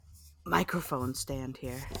microphone stand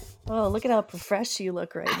here. Oh, look at how fresh you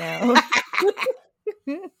look right now.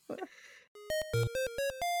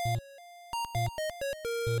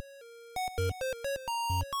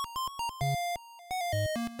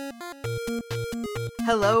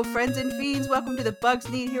 Hello, friends and fiends. Welcome to the Bugs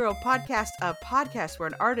Need Hero podcast, a podcast where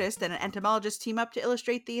an artist and an entomologist team up to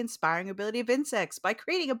illustrate the inspiring ability of insects by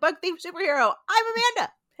creating a bug-themed superhero. I'm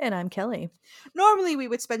Amanda. And I'm Kelly. Normally, we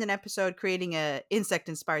would spend an episode creating an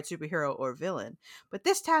insect-inspired superhero or villain, but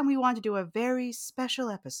this time we want to do a very special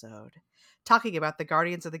episode talking about the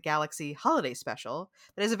Guardians of the Galaxy holiday special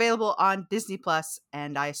that is available on Disney Plus,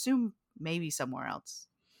 and I assume maybe somewhere else,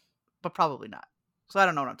 but probably not. So I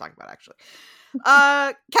don't know what I'm talking about, actually.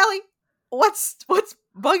 Kelly, what's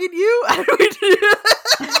bugging you? We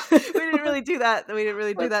didn't really do that. We didn't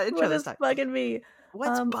really do that intro this time. What's bugging me?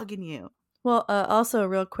 What's bugging you? Well, also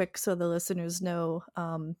real quick, so the listeners know,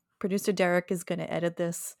 producer Derek is going to edit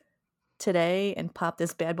this today and pop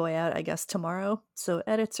this bad boy out, I guess, tomorrow. So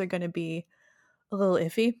edits are going to be a little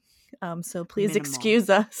iffy. So please excuse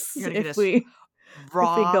us if we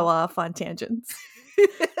go off on tangents.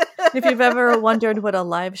 If you've ever wondered what a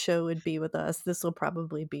live show would be with us, this will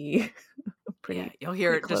probably be pretty. Yeah, you'll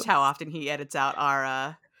hear it just how often he edits out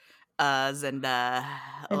our uhs and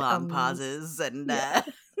long pauses and that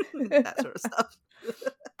sort of stuff.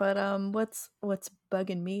 But what's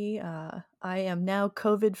bugging me? I am now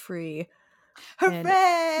COVID free.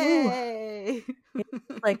 Hooray!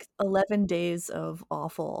 It's like 11 days of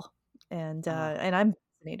awful, and I'm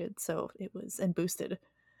vaccinated, so it was and boosted.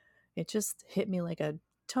 It just hit me like a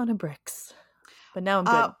ton of bricks, but now I'm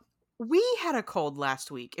good. We had a cold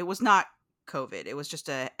last week. It was not COVID. It was just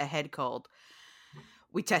a head cold.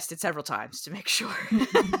 We tested several times to make sure.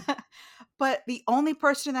 But the only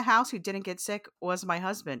person in the house who didn't get sick was my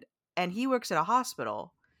husband, and he works at a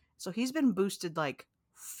hospital. So he's been boosted like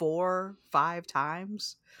 4-5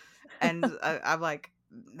 times. And I'm like,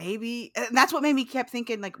 maybe, and that's what made me kept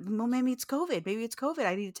thinking like, well, maybe it's COVID. Maybe it's COVID.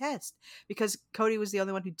 I need a test, because Cody was the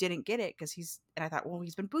only one who didn't get it and I thought, well,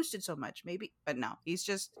 he's been boosted so much, maybe, but no, he's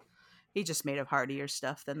just made of hardier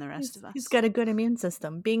stuff than the rest of us. He's got a good immune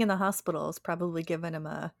system. Being in the hospital has probably given him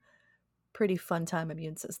a pretty fun time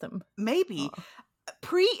immune system. Maybe.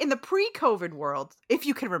 In the pre-COVID world, if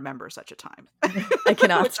you can remember such a time. I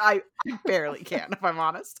cannot. Which I barely can, if I'm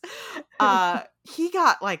honest. He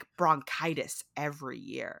got like bronchitis every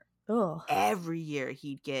year. Oh. Every year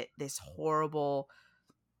he'd get this horrible,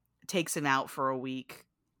 takes him out for a week,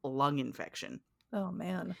 lung infection. Oh,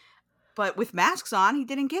 man. But with masks on, he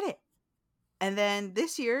didn't get it. And then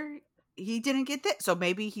this year, he didn't get that. So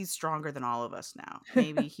maybe he's stronger than all of us now.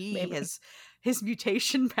 Maybe his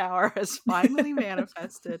mutation power has finally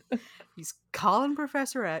manifested. He's calling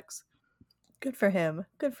Professor X. Good for him.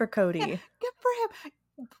 Good for Cody. Yeah, good for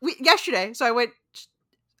him. Yesterday, so I went,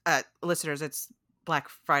 listeners, it's Black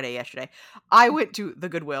Friday yesterday. I went to the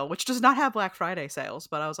Goodwill, which does not have Black Friday sales,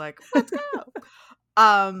 but I was like, let's go.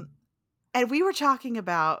 And we were talking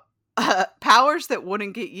about powers that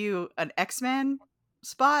wouldn't get you an X-Men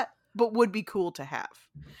spot, but would be cool to have.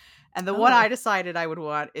 And the one I decided I would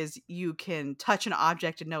want is you can touch an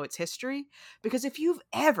object and know its history. Because if you've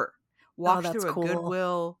ever walked through a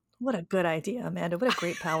Goodwill... What a good idea, Amanda. What a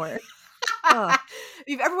great power. If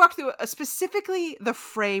you've ever walked through specifically the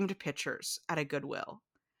framed pictures at a Goodwill,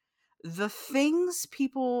 the things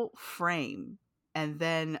people frame and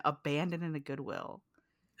then abandon in a Goodwill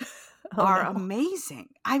are amazing.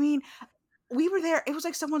 I mean, we were there. It was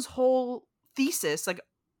like someone's whole thesis, like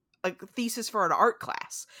a thesis for an art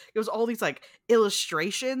class. It was all these like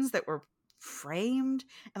illustrations that were framed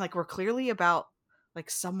and like were clearly about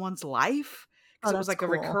like someone's life. Because it was like cool.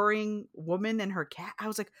 A recurring woman and her cat. I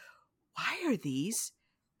was like, why are these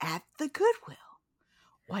at the Goodwill?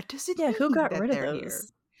 What does it mean? Who got rid of those? Here?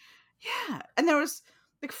 Yeah. And there was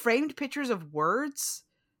like framed pictures of words,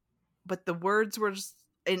 but the words were just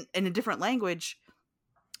in a different language.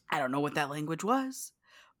 I don't know what that language was,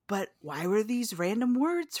 but why were these random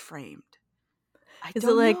words framed? Is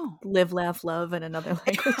it like live, laugh, love in another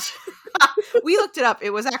language? We looked it up.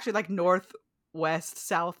 It was actually like northwest,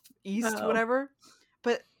 southeast, whatever.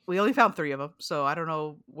 But we only found 3 of them, so I don't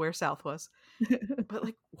know where south was. But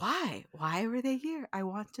like, why? Why were they here? I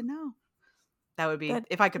want to know. That would be,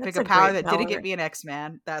 if I could pick a power that didn't get me an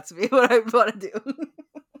X-Man, that's what I want to do.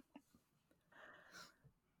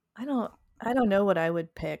 I don't know what I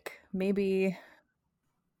would pick. Maybe,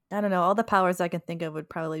 I don't know. All the powers I can think of would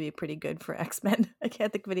probably be pretty good for X-Men. I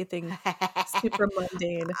can't think of anything super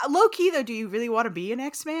mundane. Low key though, do you really want to be an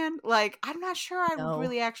X-Man? Like, I'm not sure I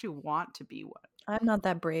really actually want to be one. I'm not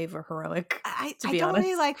that brave or heroic, to I be don't really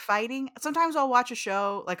honest. like fighting. Sometimes I'll watch a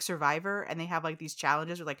show like Survivor and they have like these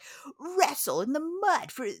challenges where like wrestle in the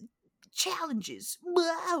mud for challenges.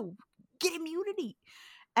 Whoa, get immunity.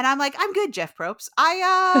 And I'm like, I'm good, Jeff Probst. I'm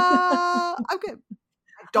good.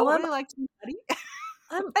 I Oh, don't really like to be muddy.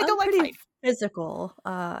 I I'm don't like pretty fighting. physical.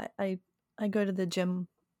 I go to the gym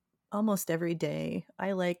almost every day.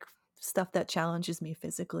 I like stuff that challenges me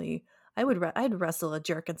physically. I'd wrestle a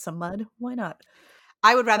jerk in some mud. Why not?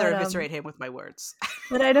 I would rather But eviscerate him with my words.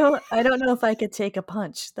 but I don't know if I could take a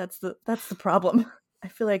punch. That's the problem. I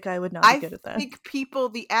feel like I would not be I good at that. think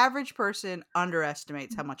the average person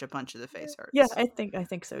underestimates how much a punch to the face Yeah, hurts. I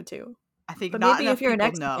think so too. I think But not maybe if enough you're an people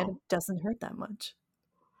X-Man, it know. doesn't hurt that much.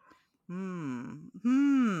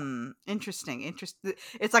 Interesting.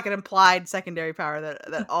 It's like an implied secondary power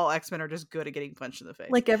that all X-Men are just good at getting punched in the face.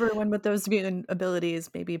 Like everyone with those mutant abilities,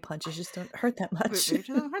 maybe punches just don't hurt that But much. maybe it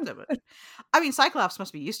doesn't hurt that much. I mean, Cyclops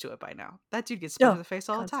must be used to it by now. That dude gets punched in Oh, the face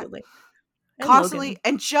all the time. constantly. And Constantly Logan.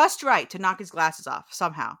 and just right to knock his glasses off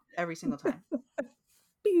somehow every single time.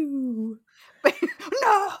 Pew.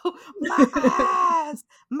 No, my eyes,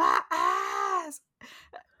 my eyes.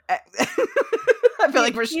 I feel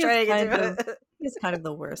like we're straying into it. He's kind of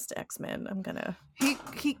the worst X-Men.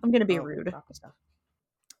 He I'm gonna be oh, rude. dropping stuff.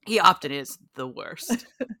 He often is the worst.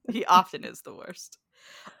 He often is the worst.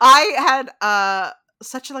 I had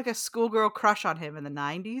such like a schoolgirl crush on him in the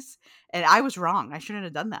 90s, and I was wrong. I shouldn't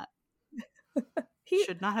have done that. He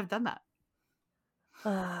Should not have done that.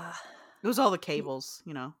 uh It was all the he, cables,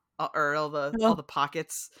 or all oh, the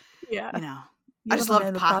pockets, yeah. you know. I You just love a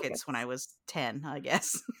man loved with pockets pockets. when I was 10, I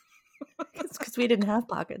guess. It's because we didn't have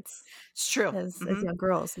pockets It's true. as young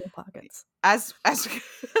girls, no pockets. As as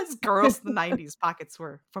girls in the 90s, pockets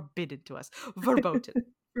were forbidden to us. Verboten.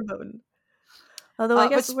 Verboten. Although I But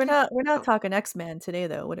guess we're not oh, talking X-Men today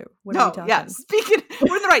though. What are we no, yeah. talking?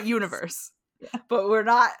 We're in the right universe, Yeah, but we're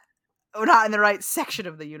not in the right section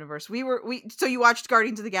of the universe. So you watched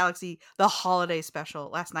Guardians of the Galaxy, the holiday special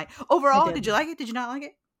last night. I Overall, did did. you like it? Did you not like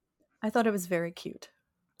it? I thought it was very cute.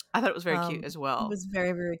 I thought it was very cute as It well. was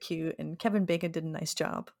very, very cute, and Kevin Bacon did a nice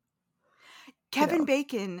job. You Kevin know,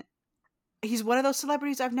 Bacon, he's one of those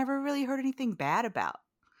celebrities I've never really heard anything bad about.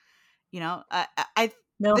 I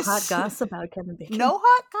no hot this goss about Kevin Bacon. no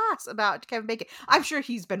hot goss about Kevin Bacon. I'm sure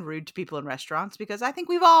he's been rude to people in restaurants because I think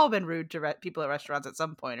we've all been rude to people at restaurants at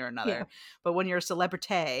some point or Yeah. another. But when you're a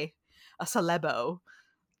celebrity, a celebo,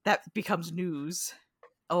 that becomes news.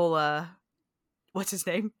 Oh, what's his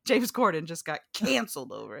name? James Corden just got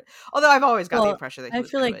canceled over it. Although I've always got the Well, impression that he I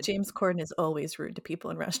was feel like good. James Corden is always rude to people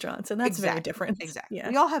in restaurants, and that's very different. Exactly. Yeah.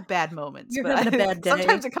 We all have bad moments, You're but having a bad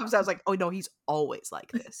sometimes day. it comes out as like, oh no, he's always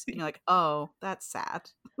like this, and you're like, oh, that's sad.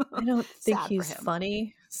 I don't think Sad for he's him.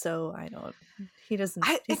 funny, so I don't. He doesn't.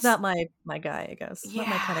 He's It's not my guy. I guess not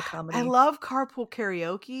my kind Yeah, of I comedy. love carpool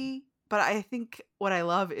karaoke, but I think what I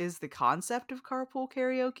love is the concept of carpool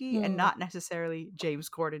karaoke and Mm. not necessarily James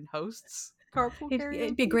Corden hosts carpool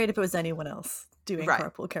It'd be karaoke. great if it was anyone else doing Right.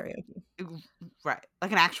 carpool karaoke. Right.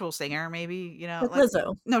 Like an actual singer, maybe, Like like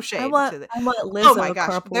Lizzo. no shade to the I want Oh my Lizzo gosh,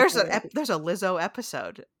 carpool karaoke. there's a Lizzo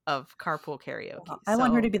episode of carpool karaoke. I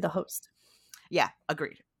want her to So, be the host. yeah,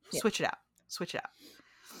 agreed. Yeah. Switch it out. Switch it out.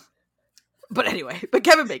 But anyway,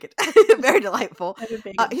 Kevin Bacon, very delightful. Kevin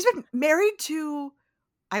Bacon. He's been married to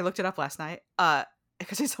I looked it up last night.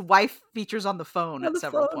 Because his wife features on the phone On at the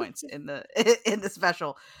several phone. points in the in the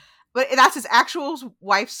special. But that's his actual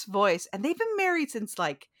wife's voice, and they've been married since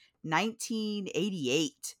like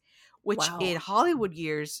 1988, which Wow. in Hollywood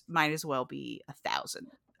years might as well be a Yeah, thousand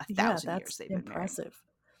years that's they've been married. impressive.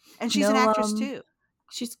 And she's an No, actress too.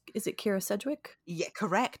 is it Kira Sedgwick? Yeah,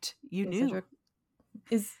 correct. You Kira knew. Sedgwick.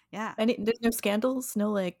 Is Yeah. there's no scandals?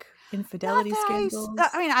 No like Not infidelity that scandals?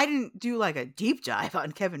 I mean, I didn't do like a deep dive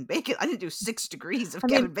on Kevin Bacon. I didn't do 6 degrees of I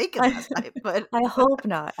mean, Kevin Bacon I last night, but I hope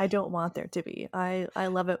not. I don't want there to be. I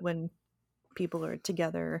love it when people are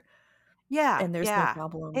together yeah, and there's no yeah.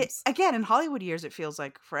 problems. Again, in Hollywood years, it feels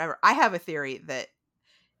like forever. I have a theory that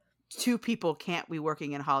two people can't be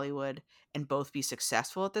working in Hollywood and both be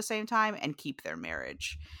successful at the same time and keep their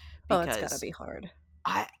marriage Oh, it's gotta because be hard.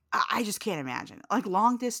 I just can't imagine like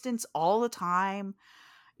long distance all the time.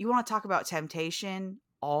 You want to talk about temptation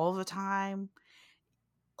all the time,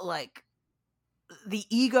 like the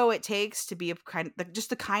ego it takes to be just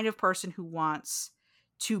the kind of person who wants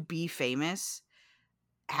to be famous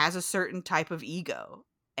has a certain type of ego,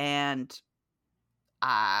 and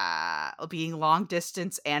being long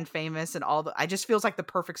distance and famous and I just feels like the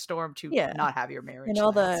perfect storm to Yeah. not have your And marriage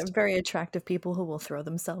all the last. very attractive people who will throw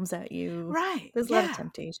themselves at you. Right. There's a lot of Yeah.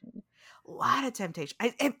 temptation. lot of temptation.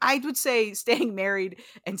 I would say staying married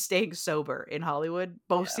and staying sober in Hollywood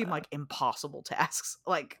both seem Yeah. like impossible tasks.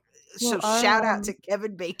 Like, so Well, our shout out to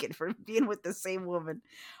Kevin Bacon for being with the same woman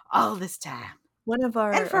all this time, one of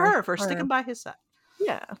and for our her for our sticking by his side.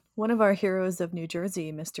 yeah, one of our heroes of New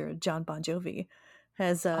Jersey, Mr. John Bon Jovi,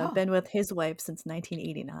 has Oh, been with his wife since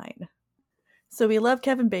 1989. So we love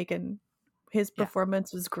Kevin Bacon. His yeah.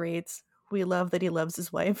 performance was great. We love that he loves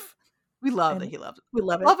his wife, We love that and he loves it. we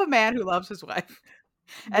love it. Love a man who loves his wife.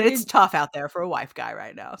 And it's They tough out there for a wife guy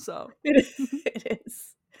right now. So it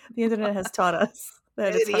is. The internet has taught us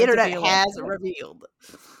that it's the hard to be internet a wife has guy. revealed.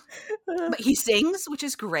 But he sings, which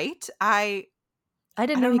is great. I I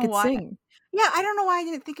didn't know don't he know could why. sing. Yeah, I don't know why I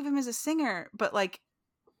didn't think of him as a singer, but like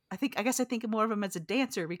I guess I think more of him as a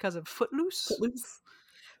dancer because of Footloose. Footloose.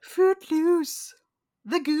 Footloose.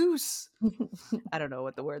 The goose. I don't know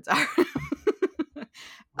what the words are.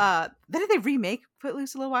 Then did they remake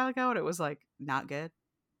Footloose a little while ago and it was like not good?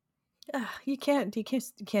 You can't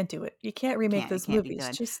do it. You can't remake It those can't be movies.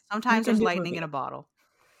 done. Just Sometimes make a there's new lightning in movie. a bottle.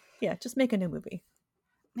 Yeah, just make a new movie.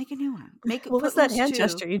 Make a new one. Make What was that Footloose hand 2.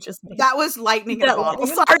 gesture you just made? That was lightning in a That bottle. lightning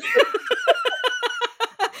in a Sorry. bottle?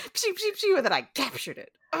 Pshee, pshee, pshee, and then I captured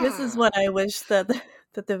it. This is Ugh. when I wish that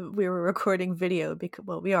we were recording video because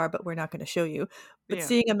well we are, but we're not going to show you. But Yeah.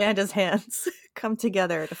 seeing Amanda's hands come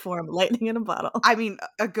together to form lightning in a bottle. I mean,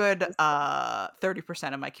 a good was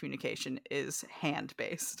 30% of my communication is hand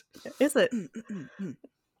based. Is it?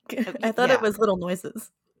 I thought it Yeah. was little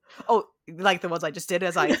noises. Oh, like the ones I just did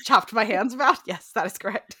as I chopped my hands about? Yes, that is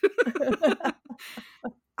correct.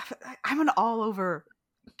 I'm an all over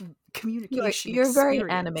communication You're very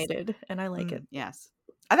experience. animated, and I like it. Yes.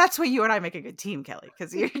 And that's why you and I make a good team, Kelly,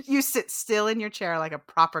 because you sit still in your chair like a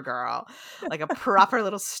proper girl, like a proper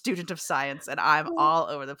little student of science, and I'm all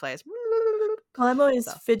over the place. Well, I'm always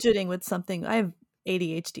So, fidgeting with something. I have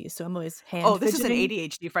ADHD, so I'm always hand oh, this is an fidgeting.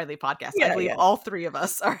 ADHD friendly podcast. I Yeah, believe yeah. all three of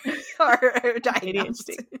us are diagnosed.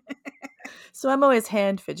 ADHD. So I'm always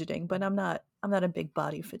hand fidgeting, but I'm not a big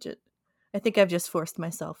body fidget. I think I've just forced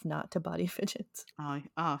myself not to body fidget. Oh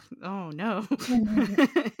no.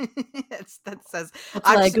 That says That's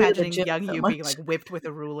I'm why I just go to the imagining gym young so you being much. like whipped with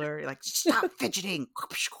a ruler, you're like stop fidgeting.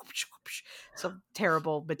 Some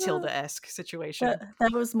terrible Matilda-esque situation.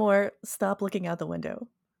 That was more stop looking out the window.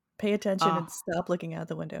 Pay attention Uh, and stop looking out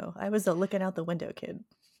the window. I was a looking out the window kid.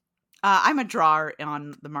 I'm a drawer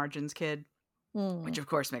on the margins kid, which Mm. of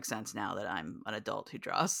course makes sense now that I'm an adult who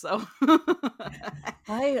draws. So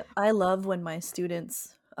I love when my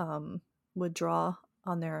students would draw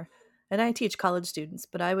on their, and I teach college students,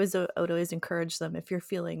 but I would always encourage them if you're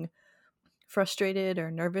feeling frustrated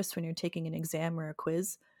or nervous when you're taking an exam or a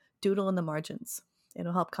quiz, doodle in the margins.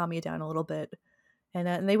 It'll help calm you down a little bit.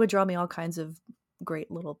 And they would draw me all kinds of great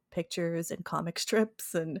little pictures and comic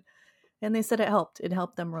strips, and they said it helped. It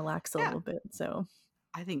helped them relax a yeah, little bit. So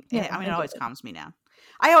I think yeah, I mean I it get always it. calms me down.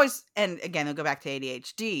 I always and again I'll go back to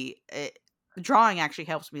ADHD. Drawing actually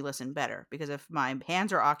helps me listen better because if my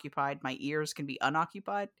hands are occupied, my ears can be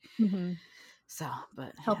unoccupied. Hmm. So,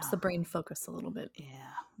 but Helps the brain focus a little bit. yeah,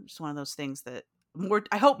 just one of those things that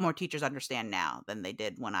I hope more teachers understand now than they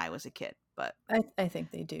did when I was a kid. But I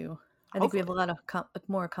think they do. I think we have hopefully, a lot of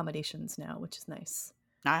more accommodations now, which is nice.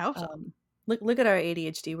 I hope so. Look at our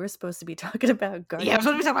ADHD. We're supposed to be talking about Yeah, Guardians. that's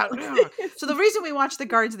what we talk about. So the reason we watched the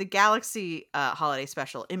Guardians of the Galaxy holiday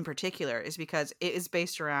special in particular is because it is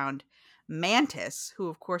based around Mantis, who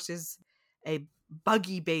of course is a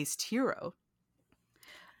buggy-based hero.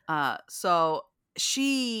 So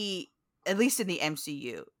she, at least in the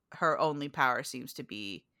MCU, her only power seems to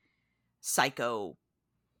be psycho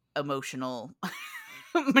emotional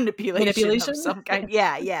manipulation of Manipulation. some kind.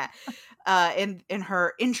 Yeah. In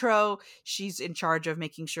her intro, she's in charge of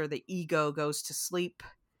making sure the ego goes to sleep.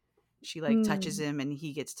 She like touches Mm. him and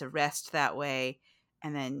he gets to rest that way,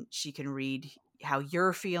 and then she can read how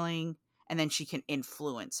you're feeling, and then she can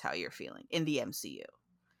influence how you're feeling in the MCU.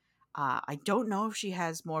 I don't know if she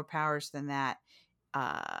has more powers than that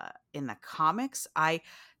in the comics.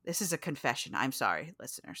 This is a confession. I'm sorry,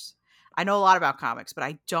 listeners. I know a lot about comics, but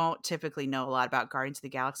I don't typically know a lot about Guardians of the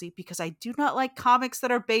Galaxy because I do not like comics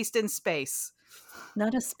that are based in space.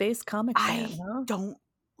 Not a space comic fan, I huh? don't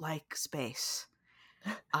like space.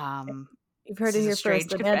 You've This heard it is a here first.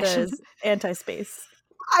 strange Amanda confession. is anti-space.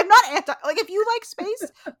 I'm not anti. Like, if you like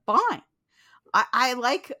space, fine. I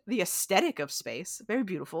like the aesthetic of space. Very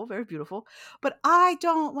beautiful, very beautiful. But I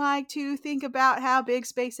don't like to think about how big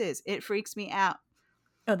space is. It freaks me out.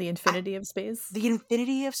 Oh, the infinity of space. The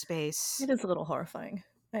infinity of space. It is a little horrifying.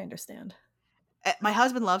 I understand. My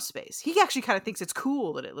husband loves space. He actually kind of thinks it's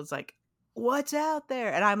cool that it was like, what's out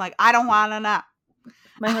there? And I'm like, I don't want to know.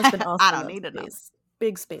 My husband I also don't loves need to know. space.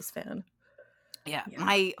 Big space fan. Yeah, Yeah.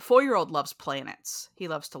 my 4-year-old loves planets. He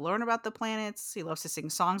loves to learn about the planets. He loves to sing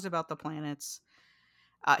songs about the planets.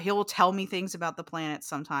 He'll tell me things about the planets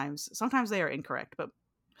sometimes. Sometimes they are incorrect, but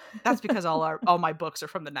that's because all my books are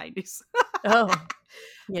from the 90s. Oh,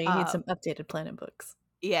 yeah, you need uh, some updated planet books.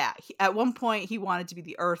 yeah, at one point he wanted to be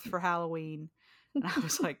the Earth for Halloween, and I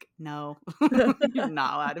was like, "No, you're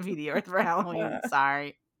not allowed to be the Earth for Halloween.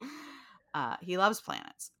 Sorry." He loves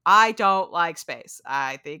planets. I don't like space.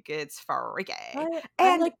 I think it's freaky. I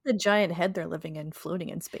And like the giant head they're living in, floating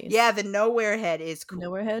in yeah, space. the nowhere head is cool.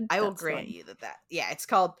 Nowhere head? I will That's grant fun. you that. Yeah, it's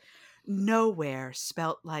called nowhere,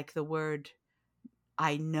 spelt like the word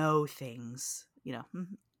I know things.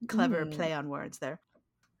 Clever Mm. play on words there.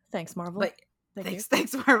 Thanks, Marvel. But Thank you.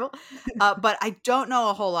 thanks, Marvel. But I don't know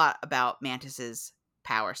a whole lot about Mantis's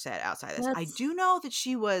power set outside this. I That's do know that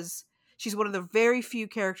she's one of the very few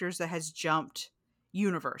characters that has jumped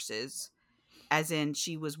universes, as in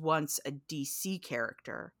she was once a DC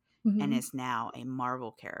character and mhm. is now a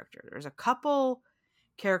Marvel character. There's a couple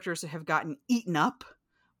characters that have gotten eaten up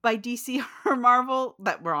by DC or Marvel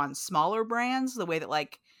that were on smaller brands, the way that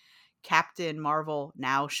like Captain Marvel,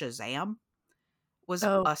 now Shazam, was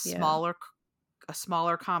Oh, yeah. a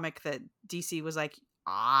smaller comic that DC was like,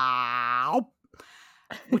 ah,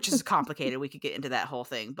 which is complicated. We could get into that whole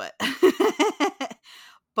thing, but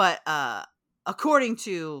but according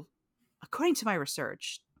to my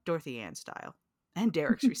research, Dorothy Ann style, and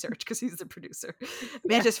Derek's research because he's the producer, Yeah.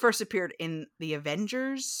 Mantis first appeared in the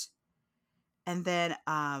Avengers, and then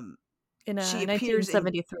In she appears in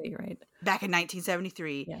 1973, right? back in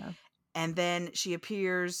 1973, Yeah. and then she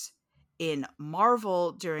appears in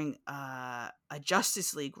Marvel during a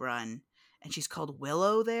Justice League run, and she's called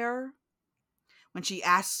Willow there. When she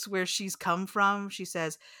asks where she's come from, she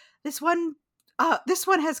says, this one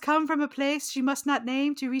has come from a place she must not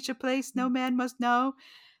name to reach a place no man must know."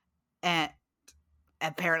 And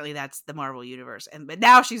apparently that's the Marvel universe. But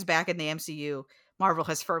now she's back in the MCU. Marvel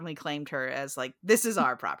has firmly claimed her as like, this is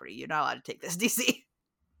our property. You're not allowed to take this, DC.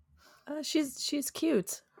 She's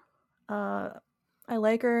cute. Uh, I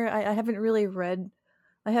like her. I haven't really read.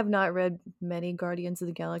 I have not read many Guardians of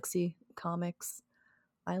the Galaxy comics.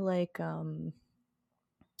 I like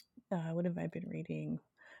what have I been reading?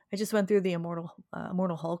 I just went through the Immortal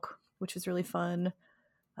Hulk, which was really fun.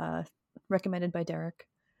 Uh, recommended by Derek,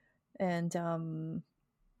 and some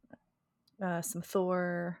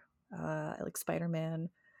Thor. I like Spider Man.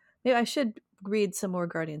 Maybe I should read some more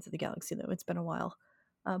Guardians of the Galaxy though. It's been a while.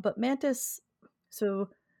 But Mantis. So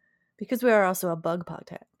because we are also a bug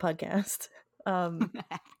podcast, um,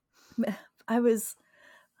 I was.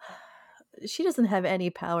 She doesn't have any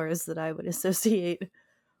powers that I would associate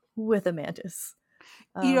with a mantis.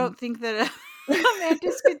 You Um, don't think that a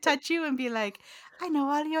mantis could touch you and be like, I know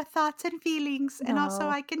all your thoughts and feelings, and also no,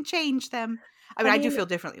 I can change them. I I mean, I do mean feel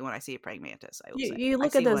differently when I see a praying mantis, I will say. you I look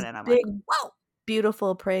at see one those and I'm like, big, whoa!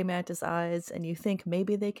 beautiful praying mantis eyes, and you think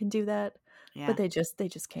maybe they can do that, but Yeah. they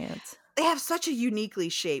just can't. They have such a uniquely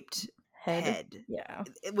shaped Head, head yeah,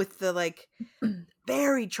 with the like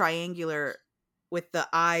very triangular, with the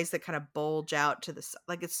eyes that kind of bulge out to the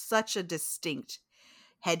like it's such a distinct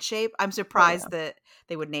head shape. I'm oh yeah, surprised that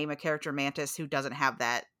they would name a character Mantis who doesn't have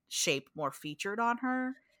that shape more featured on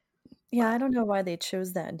her. yeah. I But don't know why they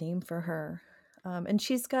chose that name for her. And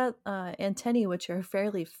she's got antennae which are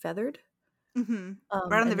fairly feathered. right on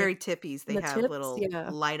the And very tippies, they the have tips, little yeah.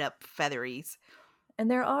 light up featheries. And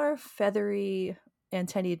there are feathery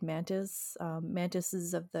antennaed mantis,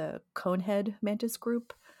 mantises of the conehead mantis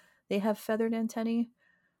group. They have feathered antennae,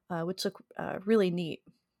 which look really neat.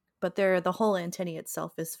 But the whole antennae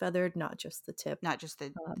itself is feathered, not just the tip. Not just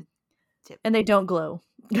the Um, tip. and they don't glow.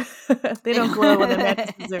 They They don't glow when the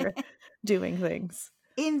mantises don't- are doing things.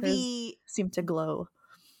 in They the seem to glow.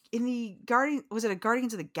 Guardian, was it a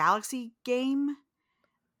Guardians of the Galaxy game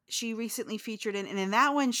she recently featured in? And in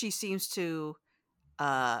that one she seems to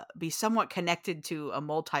be somewhat connected to a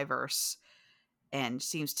multiverse and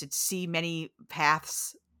seems to see many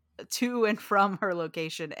paths to and from her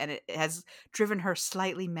location, and it has driven her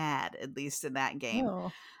slightly mad, at least in that game.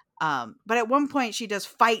 Oh, But at one point she does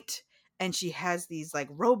fight, and she has these like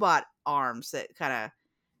robot arms that kind of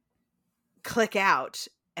click out,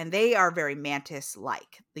 and they are very mantis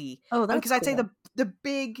like. oh, Because that's I'd say cool. the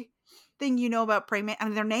big thing about praying mantis, I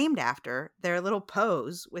mean, they're named after their little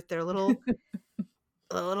pose with their little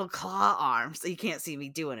claw arms. So you can't see me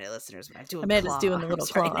doing it, listeners, but I'm doing Amanda's claw doing the little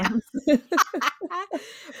arms claw right now. arms.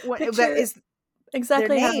 That Picture is their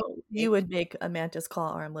exactly how name. you would make a mantis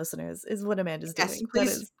claw arm, listeners, is what Amanda's Yes, doing. That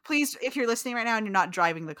please, is please, if you're listening right now and you're not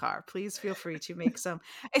driving the car, please feel free to make some.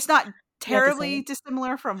 It's not. Mantis terribly hand.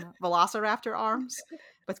 dissimilar from Velociraptor arms, It's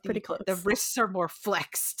but pretty the close. wrists are more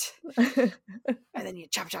flexed, and then you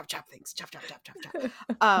chop chop chop things, chop chop chop chop chop.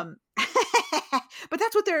 Um, but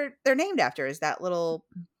that's what they're named after, is that little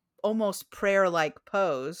almost prayer like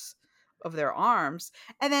pose of their arms,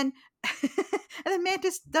 and then and then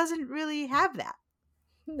Mantis doesn't really have that.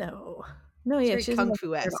 No. No, It's yeah, very she doesn't kung have fu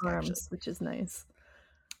weird esque, actually. arms, which is nice.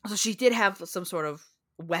 So she did have some sort of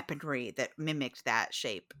weaponry that mimicked that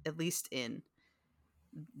shape, at least in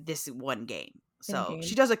this one game. In So she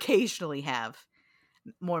game. does occasionally have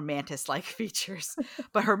more mantis like features,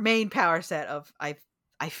 but her main power set of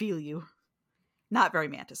I feel you, not very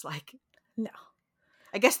mantis like. No.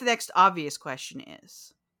 I guess the next obvious question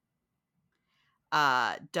is,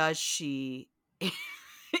 does she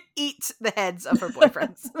eat the heads of her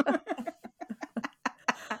boyfriends?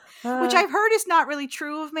 Which Uh, I've heard is not really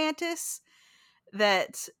true of mantis.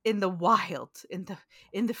 That in the wild, in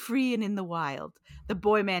the free and in the wild, the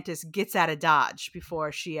boy mantis gets out of dodge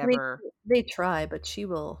before she I mean, ever they try, but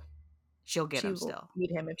she'll get she him will still.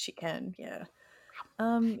 eat him if she can. Yeah.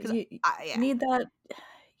 Because You yeah, need that.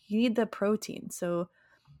 You need the protein. So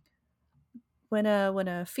when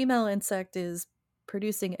a female insect is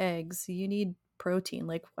producing eggs, you need protein.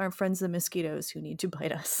 Like our friends the mosquitoes who need to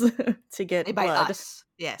bite us to they get bite blood. us.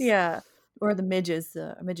 Yes. Yeah, or the midges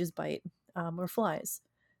bite, or flies.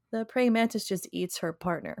 The praying mantis just eats her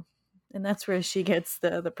partner, and that's where she gets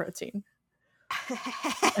the protein.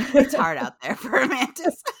 It's hard out there for a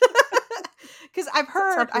mantis. Because It's a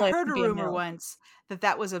tough I life heard to a be a rumor male. once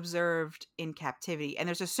that was observed in captivity, and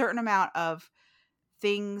there's a certain amount of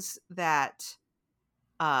things that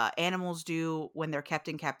animals do when they're kept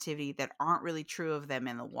in captivity that aren't really true of them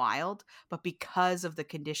in the wild, but because of the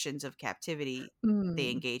conditions of captivity, they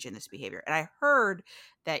Mm. engage in this behavior. And I heard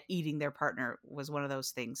that eating their partner was one of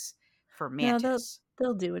those things for No, mantis.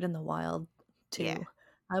 they'll do it in the wild Yeah. too.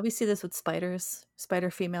 We see this with spiders.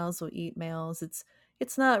 Spider females will eat males.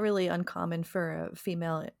 It's not really uncommon for a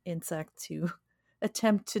female insect to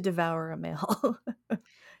attempt to devour a male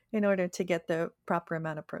in order to get the proper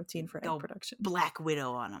amount of protein for egg Go production. Black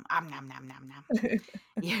Widow on them. Nom nom nom nom.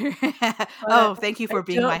 Yeah. But Oh, thank you I for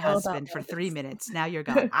being my don't know about husband for 3 minutes. Now you're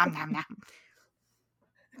gone. mantis. Nom nom.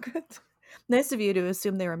 Good. Nice of you to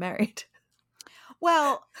assume they were married.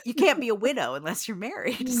 Well, you can't be a widow unless you're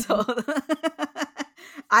married. So Mm.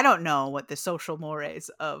 I don't know what the social mores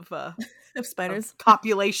Of spiders. of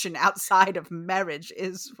copulation outside of marriage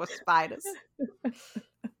is for spiders.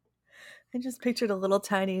 I just pictured a little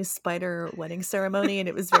tiny spider wedding ceremony and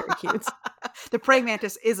it was very cute. The praying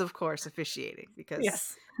mantis is, of course, officiating because,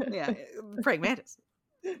 Yes. yeah, praying mantis.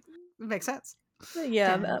 It makes sense.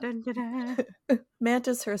 Yeah, Dun, dun, dun, dun.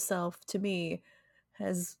 Mantis herself, to me,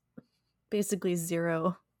 has basically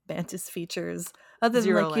zero Mantis features, other than,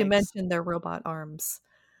 Zero like you legs. mentioned, their robot arms.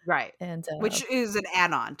 Right. And Which is an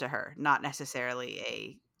add-on to her, not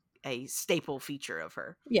necessarily a staple feature of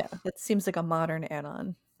her. yeah, it seems like a modern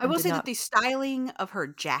add-on I and will did say that not. the styling of her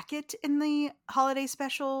jacket in the holiday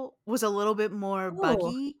special was a little bit more Oh,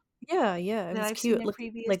 buggy yeah, yeah, it than was I've seen cute. it Look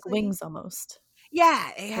like previously. wings almost, Yeah,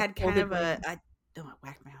 it like had kind folded of wings. a oh, I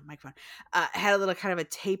whacked my microphone. It had a little kind of a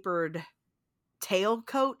tapered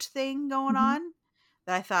tailcoat thing going Mhm. on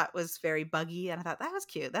that I thought was very buggy, and I thought that was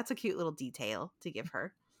cute. That's a cute little detail to give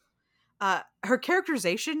her. Her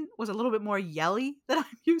characterization was a little bit more yelly than I'm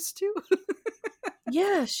used to.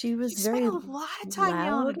 Yeah, she She was spent very a lot of time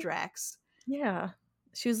yelling loud. at Drax. Yeah,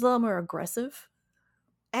 she was a little more aggressive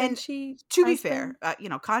than And she to be has fair,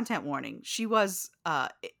 been. content warning. She was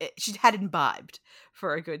she had imbibed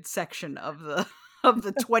for a good section of the of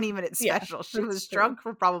the 20-minute Yeah, special. She that's was true. drunk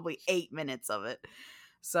for probably 8 minutes of it.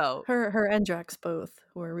 So Her and Drax both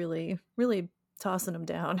were really tossing him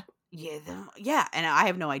down. yeah, yeah, and I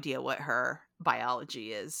have no idea what her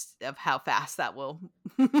biology is of how fast that will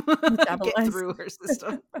get Metabolize. through her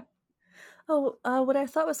system. Oh, what I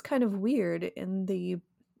thought was kind of weird in the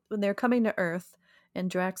when they're coming to Earth and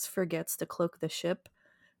Drax forgets to cloak the ship,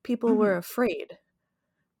 people were Mhm. afraid.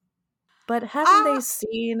 But haven't Uh they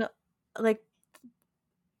seen like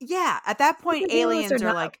yeah, at that point superheroes are aliens are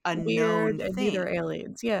not like a weird known and neither thing.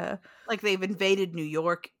 aliens? Yeah. Like they've invaded New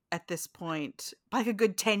York at this point by like a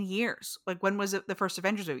good 10 years. Like when was it the first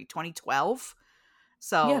Avengers movie? 2012. Yeah.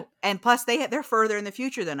 So, and plus they're further in the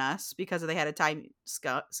future than us because they had a time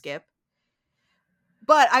skip.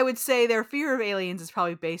 But I would say their fear of aliens is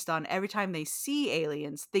probably based on every time they see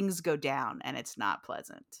aliens, things go down and it's not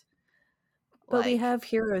pleasant. But we Like, have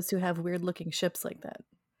heroes who have weird looking ships like that.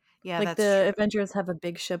 yeah, Like that's the true. Avengers have a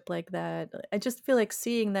big ship like that. I just feel like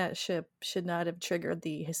seeing that ship should not have triggered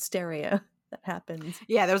the hysteria that happened.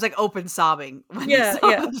 Yeah, there was like open sobbing when they Yeah, saw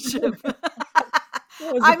yeah. the ship.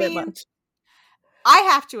 That was a I bit mean, much. I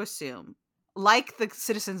have to assume, like the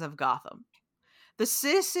citizens of Gotham, the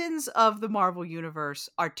citizens of the Marvel universe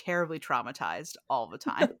are terribly traumatized all the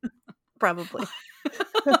time. Probably.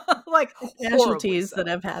 Like The horribly casualties so. that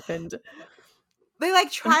have happened. They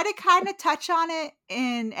like try to kind of touch on it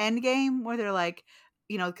in Endgame where they're like,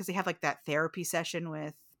 because they have like that therapy session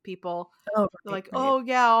with people. Oh, They're right, like, right. "Oh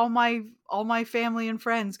yeah, all my family and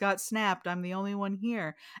friends got snapped. I'm the only one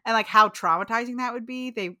here." And like how traumatizing that would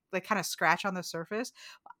be. They kind of scratch on the surface.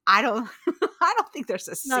 I don't I don't think there's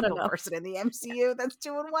a Not single enough. person in the MCU that's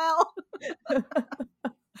doing well.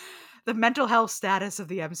 The mental health status of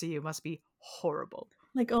the MCU must be horrible.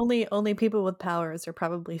 Like, only people with powers are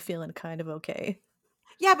probably feeling kind of okay.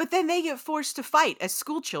 Yeah, but then they get forced to fight as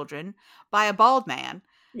school children by a bald man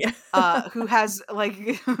Yeah. who has like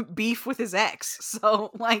beef with his ex.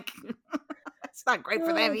 So like it's not great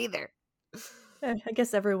for them Uh, either. I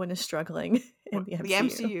guess everyone is struggling in the The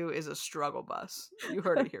MCU. MCU is a struggle bus. You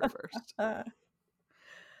heard it here first. Uh,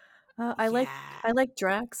 I like Yeah. I like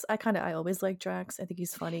Drax. I always like Drax. I think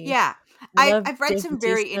he's funny. Yeah. I love I've read Dave some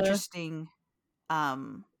very Bautista. interesting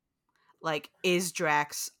um like is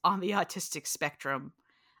Drax on the autistic spectrum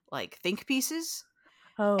like think pieces,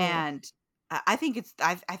 Oh, and I think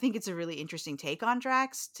it's a really interesting take on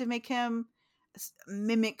Drax to make him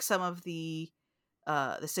mimic some of the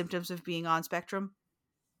symptoms of being on spectrum.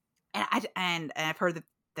 And I've heard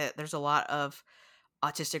that there's a lot of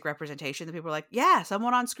autistic representation that people are like, yeah,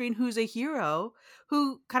 someone on screen who's a hero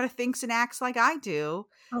who kind of thinks and acts like I do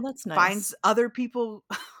oh, that's nice. finds other people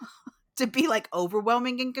to be like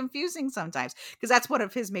overwhelming and confusing sometimes, because that's one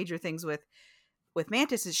of his major things with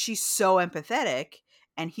Mantis is she's so empathetic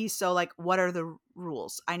and he's so like, what are the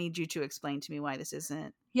rules? I need you to explain to me why this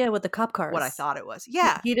isn't Yeah, with the cop what I cars. thought it was. He,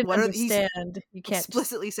 Yeah, he didn't what are he's understand. You can't just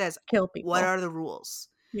explicitly says, kill what people. are the rules?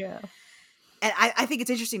 Yeah. And I think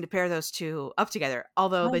it's interesting to pair those two up together,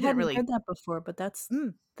 although I they didn't hadn't really. heard that before, but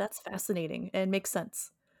Mm, that's fascinating and makes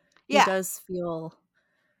sense. He yeah, does feel,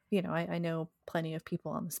 I know plenty of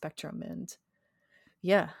people on the spectrum, and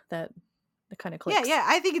yeah, that kind of yeah, clicks. yeah.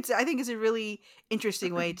 I think it's a really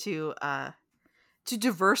interesting way to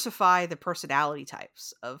diversify the personality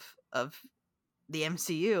types of the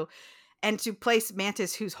MCU, and to place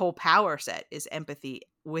Mantis, whose whole power set is empathy,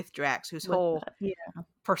 with Drax, whose With whole that, yeah.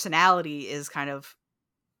 personality is kind of,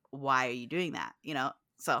 why are you doing that?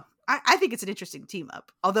 So I think it's an interesting team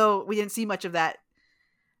up. Although we didn't see much of that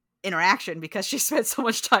interaction because she spent so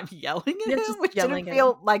much time yelling at Yeah, him, just which didn't yelling at him.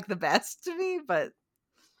 feel like the best to me. But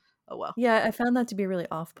oh well. Yeah, I found that to be really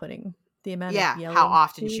off-putting, the amount of Yeah, how yelling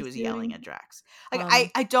often she she was was yelling doing. at Drax.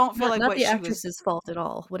 Like I don't feel Not like not what the she was. actress's fault at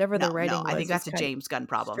all. Whatever the No, no, writing I think was that's a kind of James Gunn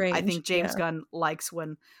problem. I strange. think James Yeah. Gunn likes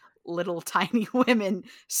when little tiny women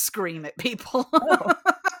scream at people. Oh,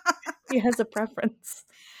 he has a preference.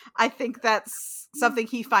 I think that's something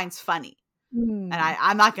he finds funny. And Hmm.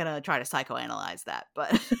 I'm not gonna try to psychoanalyze that,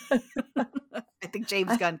 but I think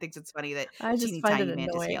James I Gunn thinks it's funny that I just teeny find it tiny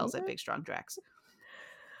Mantis annoying. yells at big strong Drax.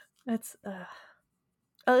 That's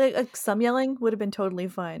like some yelling would have been totally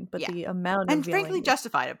fine, but Yeah. the amount And of frankly yelling was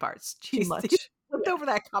justified at parts. too He much. flipped Yeah. over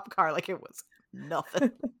that cop car like it was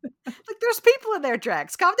nothing. Like, there's people in there,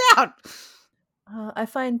 Drax. Calm down. I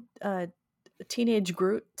find teenage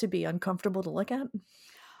Groot to be uncomfortable to look at.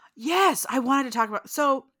 Yes, I wanted to talk about.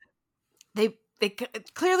 So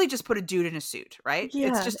clearly just put a dude in a suit, right? It's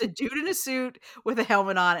Yeah, just a dude in a suit with a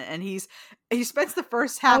helmet on, and he spends the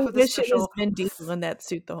first I half of the wish it was special. Vin Diesel in that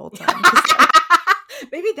suit the whole time. 'Cause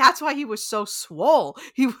Maybe that's why he was so swole.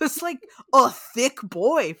 He was like a thick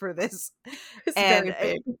boy for this, it's and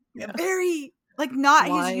very big. Yeah, very like not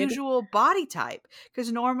his wide. usual body type.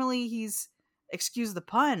 Because normally he's, excuse the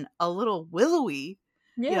pun, a little willowy.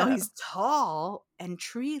 Yeah, He's tall and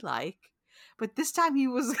tree-like, but this time he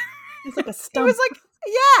was he's like a he was stump. like,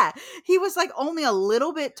 yeah, he was like only a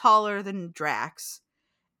little bit taller than Drax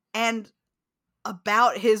and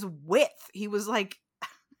about his width. He was like,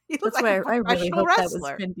 he looked That's like a why I really professional hope that was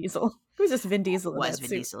wrestler. Vin Diesel. It was just Vin Diesel in Was that Vin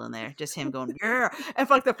suit. Diesel in there? Just him going, yeah. And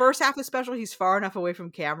for like the first half of the special, he's far enough away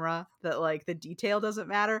from camera that like the detail doesn't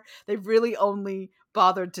matter. They really only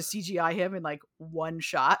bothered to CGI him in like one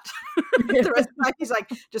shot. Yeah. The rest of the time, he's like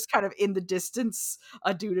just kind of in the distance,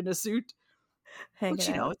 a dude in a suit. Hanging Which,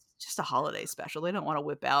 out. it's just a holiday special. They don't want to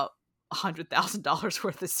whip out $100,000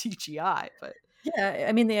 worth of CGI, but Yeah,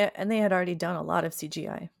 I mean they had already done a lot of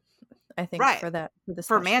CGI. I think right. for the For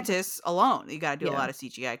special. Mantis alone, you got to do a Yeah, lot of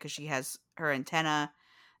CGI because she has her antenna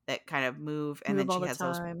that kind of move, and then move all she the has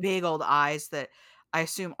those time. big old eyes that I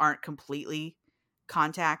assume aren't completely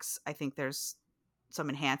contacts. I think there's some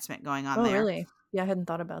enhancement going on Oh, there. really? Yeah, I hadn't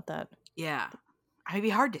thought about that. Yeah. I mean, it'd be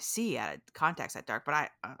hard to see out of context that dark, but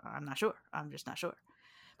I'm not sure. I'm just not sure.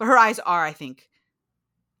 But her eyes are, I think,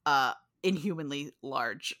 inhumanly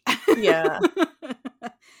large. Yeah.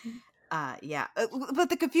 Yeah. But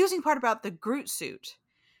the confusing part about the Groot suit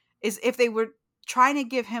is if they were trying to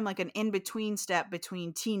give him like an in-between step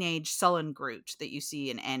between teenage sullen Groot that you see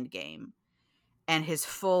in Endgame and his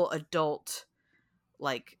full adult,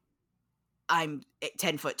 like, I'm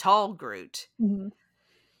 10 foot tall Groot. Mhm.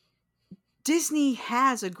 Disney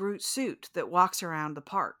has a Groot suit that walks around the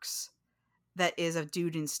parks that is a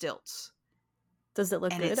dude in stilts. Does it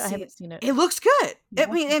look And good? I haven't seen it. it looks good. Yeah, I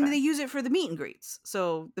okay. mean, they use it for the meet and greets.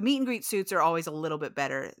 So the meet and greet suits are always a little bit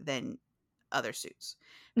better than other suits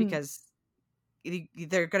Mm. because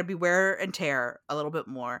they're going to be wear and tear a little bit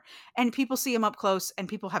more. And people see them up close and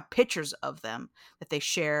people have pictures of them that they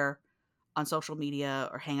share on social media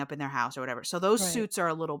or hang up in their house or whatever. So those Right. suits are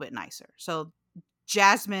a little bit nicer. So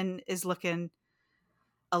Jasmine is looking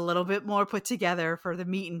a little bit more put together for the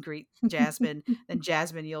meet and greet Jasmine than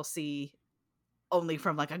Jasmine you'll see only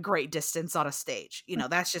from like a great distance on a stage. You know,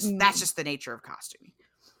 that's Mm. just the nature of costuming.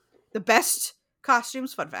 The best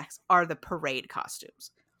costumes, fun facts, are the parade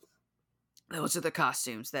costumes. Those are the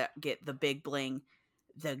costumes that get the big bling,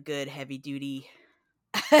 the good heavy duty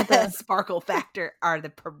The sparkle factor are the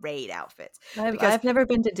parade outfits. Because I've never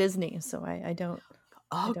been to Disney, so I oh don't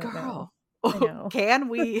know. girl, I know. can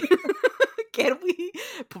we can we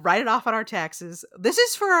write it off on our taxes? This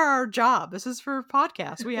is for our job. This is for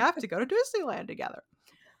podcasts. We have to go to Disneyland together.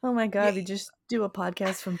 Oh my Yeah, god, we just do a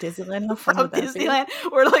podcast from Disneyland. How fun from would that be? Disneyland.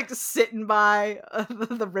 We're like sitting by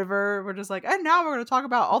the river. We're just like, and now we're going to talk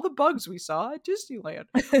about all the bugs we saw at Disneyland.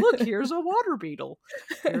 Look, here's a water beetle.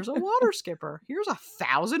 Here's a water skipper. Here's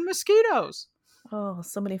 1,000 mosquitoes. Oh,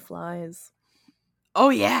 so many flies. Oh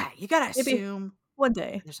yeah, you got to Maybe assume one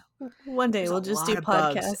day. there's One day there's a we'll just lot do of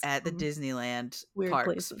bugs podcasts at the from Disneyland weird parks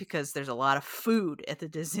places. because there's a lot of food at the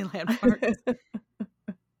Disneyland parks.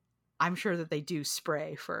 I'm sure that they do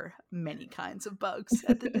spray for many kinds of bugs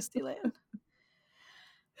at the Disneyland.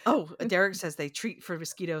 Oh, Derek says they treat for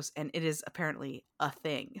mosquitoes, and it is apparently a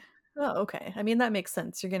thing. Oh, okay. I mean, that makes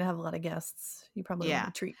sense. You're gonna have a lot of guests. You probably want Yeah.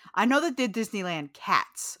 to treat. I know that the Disneyland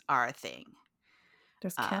cats are a thing.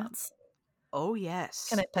 There's Um, cats. oh, Can yes.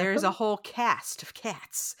 I pet There's a them? whole cast of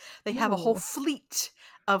cats. They have a whole Ooh. fleet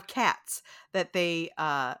of cats that they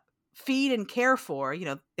feed and care for, you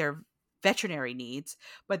know, their veterinary needs.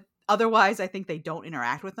 But otherwise, I think they don't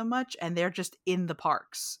interact with them much, and they're just in the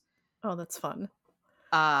parks. Oh, that's fun.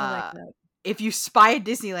 I like Uh, that. if you spy a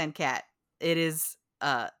Disneyland cat, it is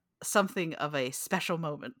something of a special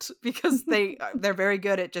moment because they're very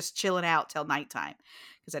good at just chilling out till nighttime.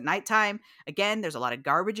 Because at nighttime, again, there's a lot of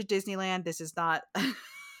garbage at Disneyland. This is not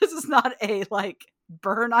this is not a like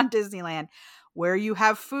burn on Disneyland. Where you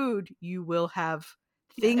have food, you will have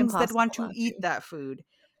Yeah, things that want impossible to not eat to. that food.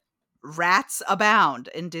 Rats abound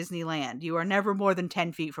in Disneyland. You are never more than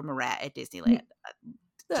 10 feet from a rat at Disneyland.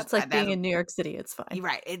 That's Just like being that's in New York City. It's fine. you're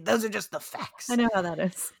right. Those are just the I facts. know how that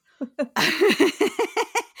is.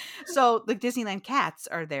 So the Disneyland cats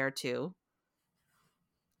are there to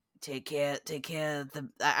take care of the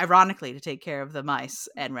ironically to take care of the mice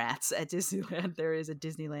and rats at Disneyland. There is a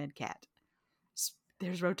Disneyland cat.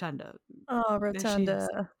 There's Rotunda. Oh, There she is.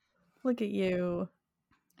 Rotunda. Look at you.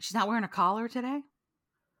 She's not wearing a collar today?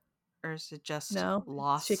 Or is it just No, he's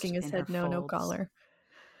lost shaking his in her head. No, no folds? collar.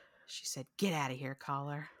 She said, "Get out of here,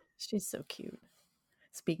 collar." She's so cute.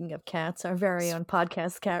 Speaking of cats, our very own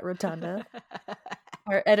podcast cat, Rotunda,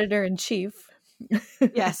 our editor in chief.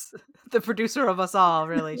 Yes, the producer of us all,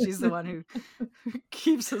 really. She's the one who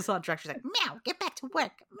keeps us on track. She's like, "Meow, get back to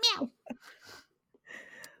work. Meow."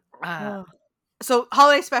 Oh, So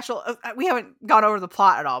holiday special, we haven't gone over the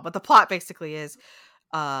plot at all, but the plot basically is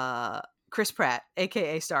Chris Pratt,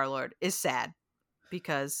 aka Star-Lord, is sad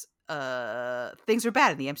because things are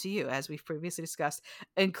bad in the MCU, as we've previously discussed,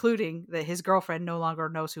 including that his girlfriend no longer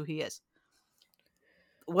knows who he is.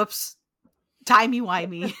 Whoops.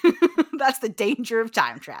 Timey-wimey. That's the danger of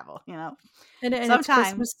time travel, you know. and it's Sometimes,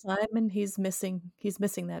 Christmas time, and he's missing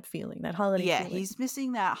that feeling, that holiday yeah, feeling. he's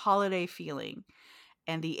missing that holiday feeling.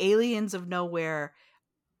 And the aliens of nowhere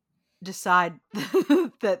decide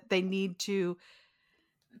that they need to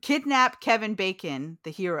kidnap Kevin Bacon,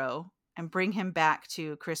 the hero, and bring him back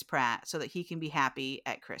to Chris Pratt so that he can be happy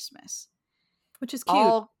at Christmas. Which is cute.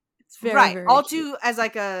 All It's very, right, very all cute. to as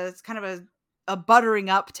like a kind of a buttering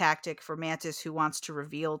up tactic for Mantis, who wants to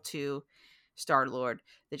reveal to Star-Lord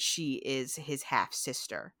that she is his half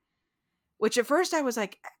sister. Which at first I was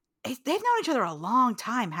like, they've known each other a long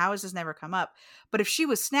time. How has this never come up? But if she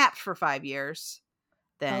was snapped for 5 years,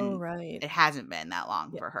 Oh, then right. it hasn't been that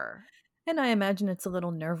long Yeah. for her. And I imagine it's a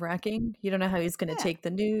little nerve-wracking. You don't know how he's gonna Yeah. take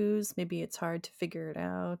the news. Maybe it's hard to figure it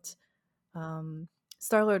out. Um,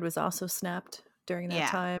 Star-Lord was also snapped during that Yeah.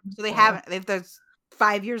 time, So so there's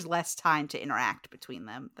 5 years less time to interact between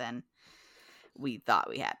them than we thought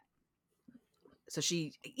we had. So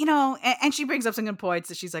she, and she brings up some good points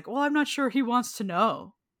that she's like, well, I'm not sure he wants to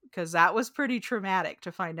know, because that was pretty traumatic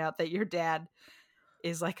to find out that your dad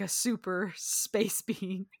is like a super space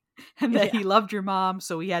being and that yeah. he loved your mom,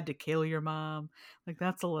 so he had to kill your mom. Like,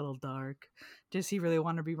 that's a little dark. Does he really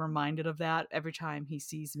want to be reminded of that every time he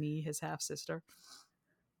sees me, his half sister?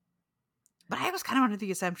 But I was kind of under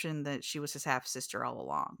the assumption that she was his half sister all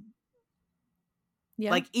along.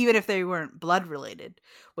 Yeah? Like, even if they weren't blood related,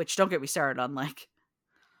 which, don't get me started on, like,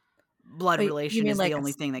 blood Oh, you relation mean is the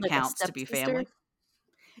only thing that like a counts to be stepsister? family.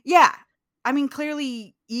 Yeah. I mean,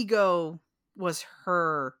 clearly Ego was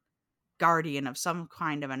her guardian of some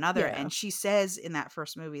kind of another, Yeah. and she says in that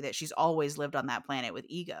first movie that she's always lived on that planet with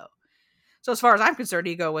Ego. So as far as I'm concerned,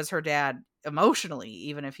 Ego was her dad emotionally,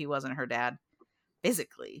 even if he wasn't her dad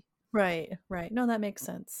physically. Right, right. No, that makes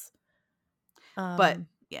sense. But Um,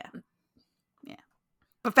 yeah, yeah.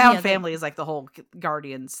 But found yeah, that family is like the whole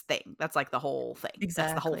Guardians thing. That's like the whole thing. That's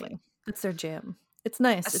the whole exactly. thing. That's their jam. It's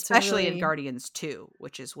nice. It's a Especially in really Guardians 2,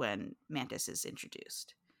 which is when Mantis is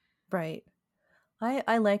introduced. right.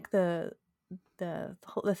 I like the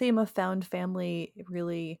theme of found family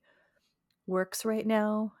really works right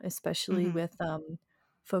now, especially Mm-hmm. with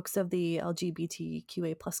folks of the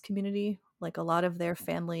LGBTQA plus community. Like a lot of their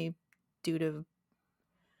family, due to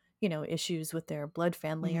issues with their blood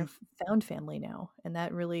family, Mm-hmm. are found family now, and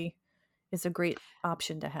that really is a great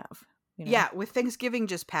option to have. Yeah, with Thanksgiving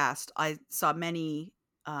just passed, I saw many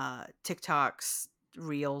TikToks,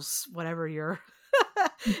 reels, whatever your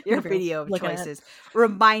your Whatever you're video of looking choice at. is,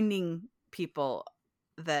 reminding people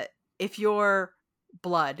that if your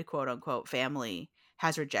blood, quote unquote, family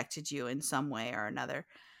has rejected you in some way or another,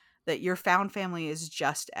 that your found family is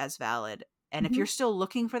just as valid. And if Mhm. you're still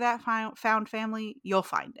looking for that found family, you'll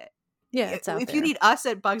find it. Yeah, it's out If you there. need us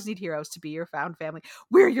at Bugs Need Heroes to be your found family,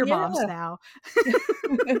 we're your moms Yeah. now.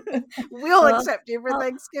 We'll Well, accept you for I'll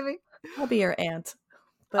Thanksgiving. I'll be your aunt.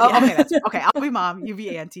 But Oh, yeah. okay, that's okay. I'll be mom, you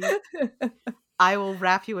be auntie. I will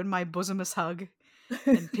wrap you in my bosomous hug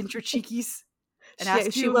and pinch your cheekies and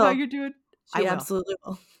ask She you how will. you're doing. I She will. absolutely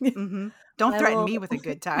will. Mm-hmm. Don't I threaten will me with a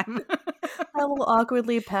good time. I will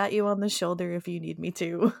awkwardly pat you on the shoulder if you need me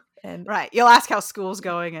to. And Right. You'll ask how school's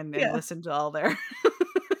going and yeah, listen to all their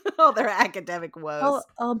all their academic woes.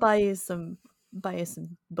 I'll buy you some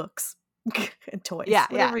books and toys, Yeah,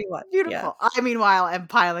 yeah. whatever you want. Yeah. Beautiful. I meanwhile am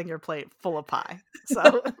piling your plate full of pie.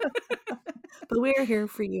 So But we're here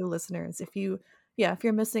for you listeners. If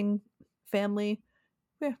you're missing family,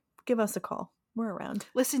 yeah, give us a call. We're around.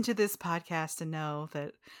 listen to this podcast and know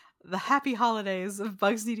that the happy holidays of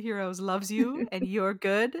Bugs Need Heroes loves you and you're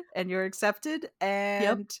good and you're accepted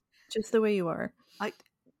Yep. and Just the way you are. like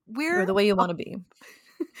Or we're the way you a, want to be.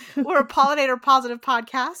 we're a pollinator positive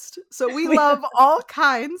podcast, so we We- love all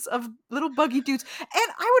kinds of little buggy dudes. And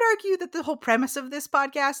I would argue that the whole premise of this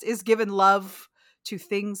podcast is giving love to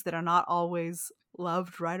things that are not always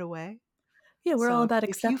loved right away. yeah, we're all So about if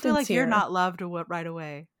you feel acceptance like you're here. not loved right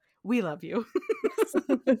away, we love you.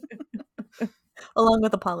 Along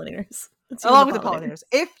with the pollinators. It's you and the Along with the pollinators. pollinators.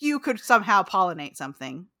 If you could somehow pollinate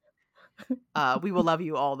something, we will love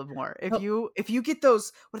you all the more. Oh, If you get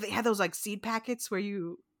those, what do they have, those like seed packets where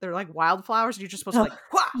they're like wildflowers and you're just supposed to oh, like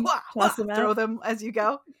wah, wah, wah, toss them throw out. them as you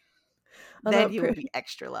go, Although then you will be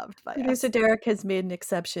extra loved by producer us. Derek has made an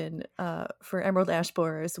exception for Emerald Ash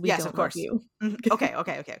Borers. We Yes, of don't love course. you. Mhm.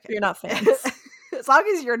 Okay. You're not fans. As long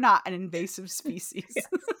as you're not an invasive species. Yeah.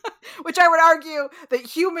 Which I would argue that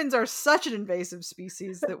humans are such an invasive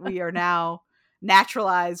species that we are now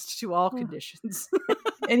naturalized to all conditions.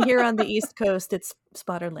 And here on the East Coast, it's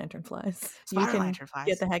spotted lanternflies. You Spider can get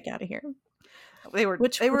lanternflies. the heck out of here. They were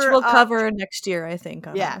Which they were we'll cover next year, I think,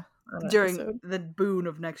 on yeah, an during episode. the boon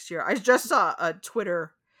of next year. I just saw a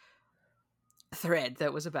Twitter thread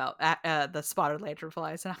that was about the spotted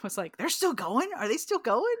lanternflies, and I was like, "They're still going? Are they still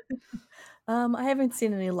going?" I haven't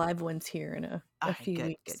seen any live ones here in a All right, few good,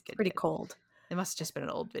 weeks. good, It's good, pretty good. cold. It must have just been an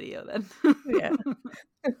old video then. Yeah.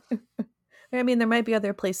 I mean, there might be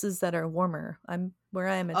other places that are warmer. Where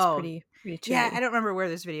I am, it's Oh, pretty yeah, I chilly. don't remember where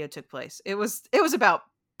this video took place. It was about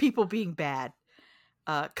people being bad,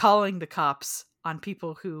 calling the cops on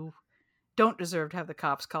people who don't deserve to have the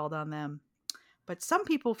cops called on them. But some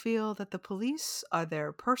people feel that the police are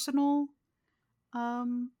their personal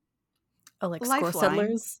um Oh, like score lifeline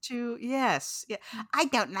settlers. to, yes, yeah. I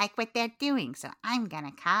don't like what they're doing, so I'm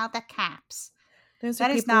gonna call the cops. Those are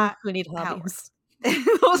That is people not who need how it hobbies. works.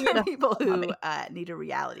 Those You're are not people a who hobby. need a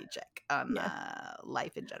reality check on Yeah.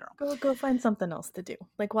 life in general. Go find something else to do.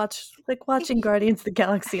 Like watching Guardians of the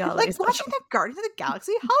Galaxy Like holiday watching special. the Guardians of the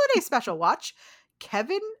Galaxy holiday special. Watch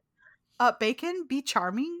Kevin Bacon be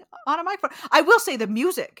charming on a microphone. I will say the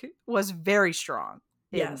music was very strong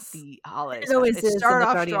in Yes. the holiday It special. always It is in started the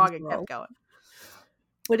off Guardians strong and kept world. going.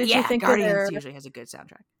 What did you Yeah, think of Guardians their usually has a good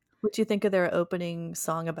soundtrack. What do you think of their opening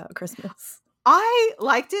song about Christmas? I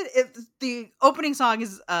liked it. The opening song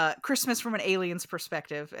is Christmas from an alien's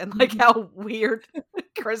perspective, and like Mhm. how weird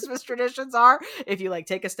Christmas traditions are if you like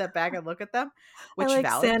take a step back and look at them, I which like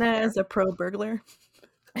valid, Santa fair. as a pro burglar.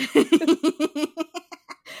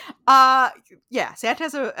 uh yeah,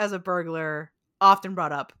 Santa as a burglar, often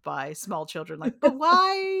brought up by small children, like, but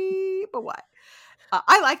why? But why?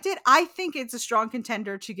 I liked it. I think it's a strong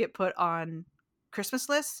contender to get put on Christmas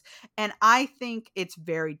lists, and I think it's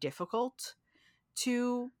very difficult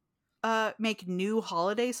to make new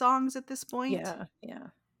holiday songs at this point. Yeah, yeah.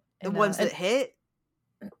 The And ones that hit,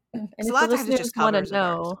 because a if lot the of times it's listeners just want to covers of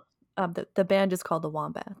various know, songs. the band is called the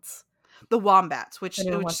Wombats. The Wombats, If which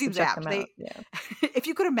anyone wants to seems check apt. them They, out, yeah, if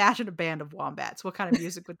you could imagine a band of wombats, what kind of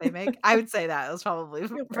music would they make? I would say that was probably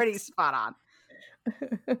it pretty works. spot on.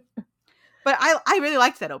 But I really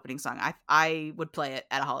liked that opening song. I would play it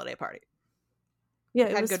at a holiday party. Yeah,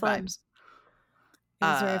 it Had was good fun. vibes. It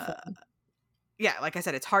was very Uh, fun. yeah, like I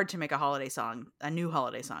said, it's hard to make a new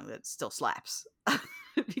holiday song that still slaps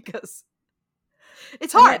because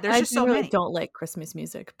it's I mean, hard. There's I just so generally many. don't like Christmas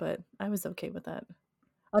music, but I was okay with that.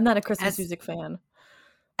 I'm not a Christmas As music fan.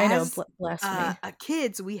 I know, as blasphemy.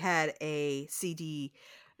 kids, we had a CD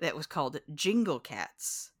that was called Jingle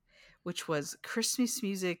Cats, which was Christmas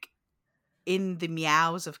music in the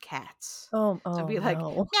meows of cats. So it'd Oh be like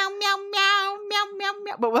no. meow meow meow meow meow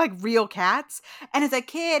meow, but with like real cats. And as a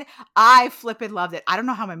kid, I flippin' loved it. I don't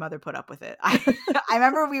know how my mother put up with it. I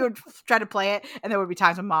remember we would try to play it, and there would be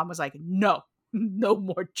times when mom was like, "No, no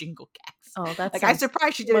more Jingle Cats." Oh, that Like I'm sounds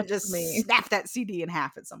surprised she too much didn't for just me. snap that CD in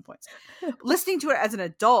half at some points. Listening to it as an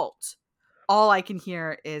adult, all I can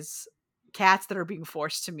hear is cats that are being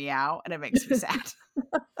forced to meow, and it makes me sad.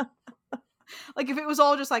 Like if it was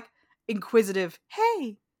all just like inquisitive,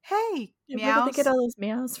 hey, hey, Yeah, where did they get meows. all those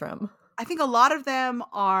meows from? I think a lot of them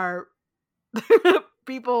are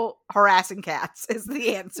people harassing cats is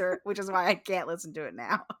the answer, which is why I can't listen to it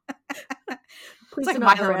now. It's Please like do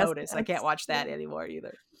not Milo and harass Otis. I can't cats. watch that Yeah. anymore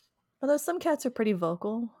either. Although some cats are pretty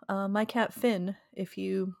vocal. My cat Finn, if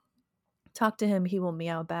you talk to him, he will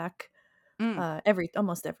meow back Mm.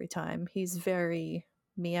 almost every time. He's very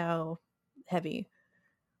meow heavy,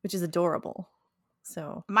 which is adorable.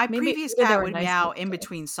 So My maybe previous they're cat a would nice meow little in cats.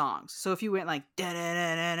 between songs. So if you went like da da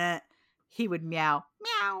da da da, he would meow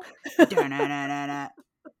meow da da da da da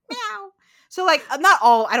meow. So like not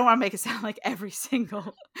all. I don't want to make it sound like every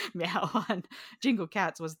single meow on Jingle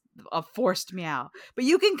Cats was a forced meow, but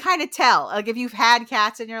you can kind of tell. Like if you've had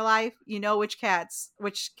cats in your life, you know which cats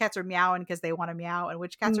are meowing because they want to meow, and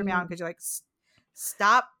which cats are meowing Mm, because you're like,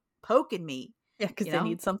 Stop poking me," yeah, because you they know.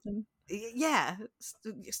 need something. Yeah,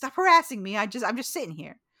 stop harassing me. I'm just sitting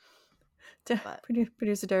here. But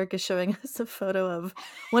Producer Derek is showing us a photo of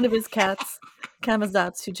one of his cats,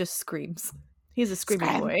 Kamazats, who just screams. He's a screamy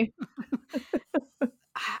scram. boy.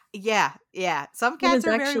 Yeah. Some Finn cats is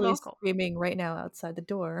are very actually vocal. screaming right now outside the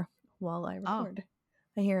door while I Oh, record.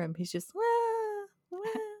 I hear him. He's just, "Wah, wah."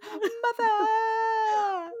 mother,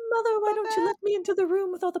 Mother, why don't you mother, let me into the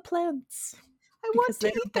room with all the plants? I want Because to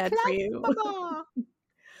they're eat the bad for plant, you. mama.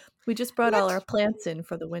 We just brought all our Let plants in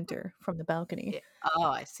for the winter from the balcony, Yeah.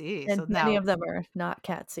 Oh, I see. and So many now of them are not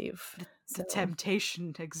cat safe. the So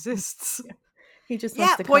temptation exists. yeah, he just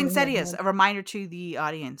wants Yeah, to come in here poinsettias. and A reminder to the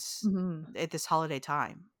audience mhm. at this holiday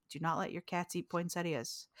time: do not let your cats eat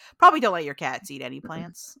poinsettias. Probably don't let your cats eat any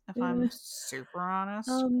plants, if I'm Eh, super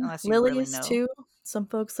honest, unless you really lilies know. too. Some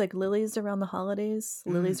folks like lilies around the holidays.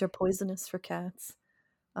 Mm. Lilies are poisonous for cats.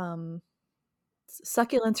 Um,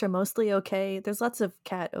 Succulents are mostly okay. There's lots of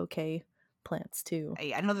cat okay plants too.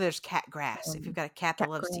 I know there's cat grass. If you've Um, got a cat that Cat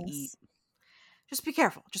loves to eat, grass, just be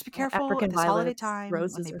careful. Just be careful at African this holiday violets, time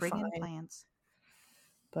when they roses are bring in fine. plants.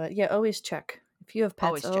 But yeah, always check. If you have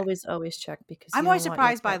pets, Always check. always check because you I'm always don't want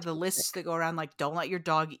your surprised by cat to the get lists sick. that go around like, don't let your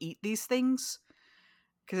dog eat these things.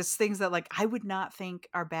 Because it's things that like I would not think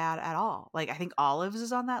are bad at all. Like I think olives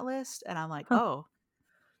is on that list, and I'm like, Huh. oh,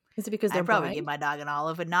 Is it because they're I'd probably brine? give my dog an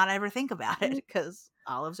olive and not ever think about it because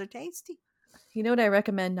olives are tasty. You know what I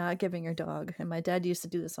recommend not giving your dog? And my dad used to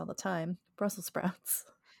do this all the time. Brussels sprouts.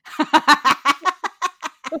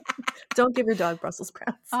 Don't give your dog Brussels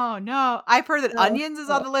sprouts. Oh no, I've heard that No. onions is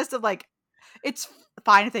on Oh, the list of like It's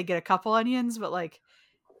fine if they get a couple onions, but like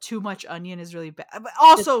too much onion is really bad. But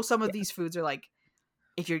also, some of Yeah. these foods are like,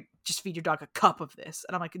 if you just feed your dog a cup of this,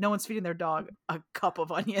 and I'm like, no one's feeding their dog a cup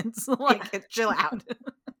of onions. Yeah. Like, chill out.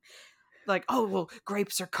 Like, oh well,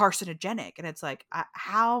 grapes are carcinogenic, and it's like,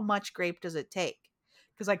 how much grape does it take?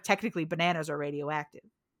 Because like technically, bananas are radioactive,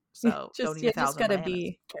 so don't eat You a just thousand gotta bananas.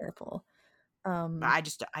 be careful. But Um, I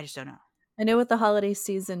just don't know. I know with the holiday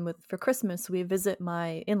season for Christmas, we visit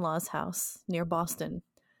my in-laws' house near Boston,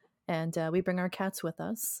 and we bring our cats with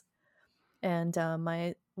us. And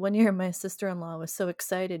my one year, my sister-in-law was so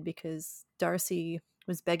excited because Darcy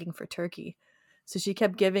was begging for turkey. So she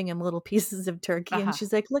kept giving him little pieces of turkey, and Uh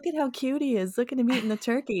she's like, "Look at how cute he is! Look at him eating the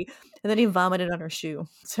turkey!" And then he vomited on her shoe.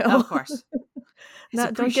 Of So, course, his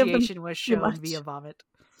not don't give them appreciation was too shown via much vomit.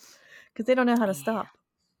 because they don't know how to Yeah. stop.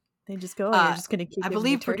 They just go, "Oh, you're just gonna keep I giving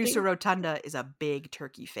me believe producer turkey?" Rotunda is a big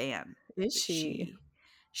turkey fan. Is she?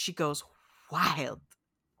 She goes wild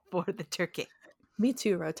for the turkey. Me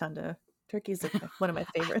too, Rotunda. Turkey's like one of my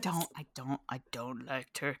favorites. I don't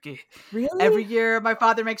like turkey. Every Really? year my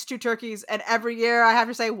father makes 2 turkeys, and every year I have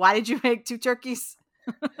to say, why did you make 2 turkeys?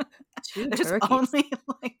 Two There's turkeys. only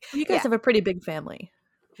like, Well, you guys yeah. have a pretty big family,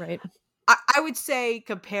 right? I would say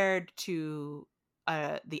compared to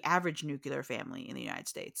the average nuclear family in the United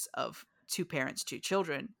States of 2 parents, 2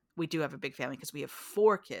 children, we do have a big family because we have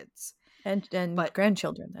 4 kids, And but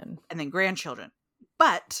grandchildren then. and then grandchildren.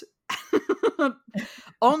 But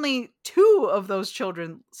only 2 of those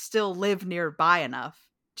children still live nearby enough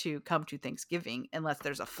to come to Thanksgiving unless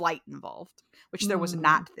there's a flight involved, which there was Mm.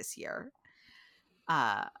 not this year.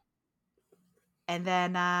 Uh and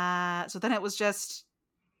then so then it was just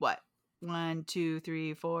what? 1, 2,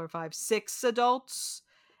 3, 4, 5, 6 adults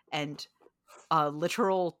and a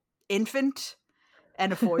literal infant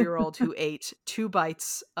and a 4-year-old who ate 2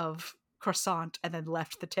 bites of croissant and then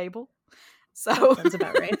left the table. That So sounds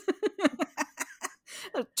about right.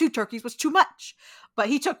 2 turkeys was too much. But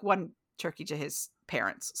he took 1 turkey to his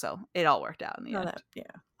parents, so it all worked out in the Oh, end. yeah.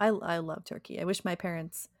 I love turkey. I wish my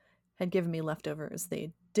parents had given me leftovers.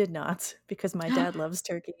 They did not because my dad loves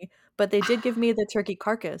turkey, but they did give me the turkey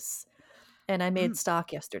carcass, and I made Mm,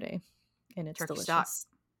 stock yesterday, and it's turkey stock. delicious.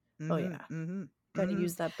 Oh Mhm, yeah, mhm, gotta mhm.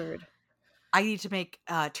 use that bird. I need to make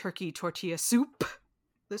turkey tortilla soup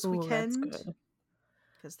this Oh, that's weekend good.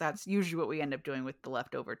 because that's usually what we end up doing with the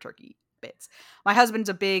leftover turkey bits. My husband's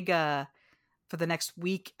a big for the next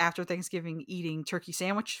week after Thanksgiving eating turkey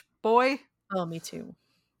sandwich boy. Oh, me too.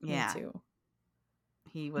 Me Yeah, too.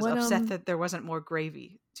 he was What upset that there wasn't more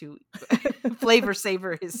gravy to flavor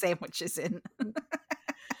savor his sandwiches in.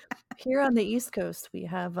 Here on the East Coast, we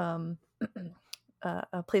have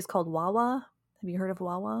a place called Wawa. Have you heard of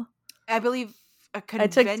Wawa? I believe a I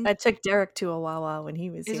convent took Derek to a Wawa when he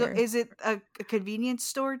was here. is it a convenience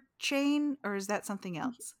store chain or is that something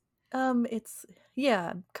else? It's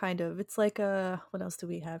yeah, kind of. It's like what else do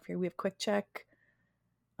we have here? We have Quick Check.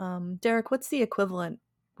 Derek, what's the equivalent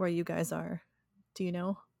where you guys are? Do you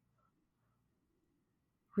know?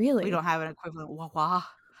 We Really? don't have an equivalent Wawa.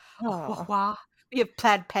 A Oh, Wawa. We have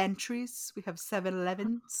plaid pantries. We have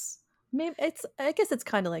 7-Elevens. maybe it's. I guess it's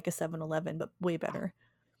kind of like a 7-Eleven, but way better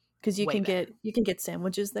because Way better. you can get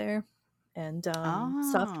sandwiches there, and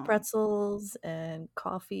soft Oh. pretzels and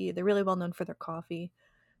coffee. They're really well known for their coffee.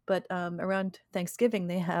 But around Thanksgiving,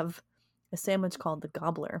 they have a sandwich called the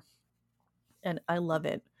Gobbler, and I love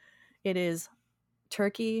it. It is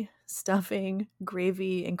turkey, stuffing,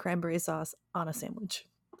 gravy, and cranberry sauce on a sandwich.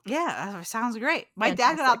 Yeah, that sounds great. My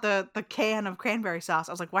dad got Fantastic. out the can of cranberry sauce.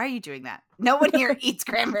 I was like, why are you doing that? No one here eats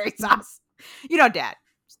cranberry sauce. You know, Dad.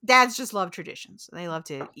 Dads just love traditions. They love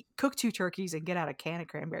to cook 2 turkeys and get out a can of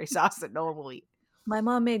cranberry sauce that no one will eat. My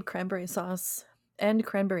mom made cranberry sauce and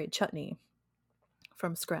cranberry chutney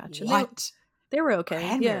from scratch, and What? they were okay. Yeah,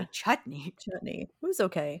 Cranberry chutney? chutney. It was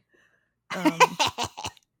okay. Um,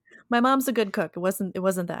 my mom's a good cook. It wasn't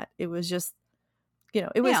that. It was just it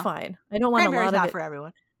You was know, fine. I don't want a cranberry's lot of not it. for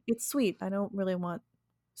everyone. It's sweet. I don't really want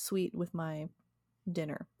sweet with my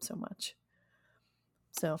dinner so much.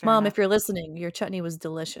 So, Fair mom, if enough. you're listening, your chutney was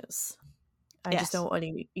delicious. I just Yes. don't want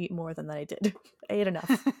to eat more than that I did. I ate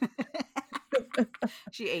enough.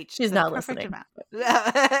 She ate She's the not perfect listening. amount.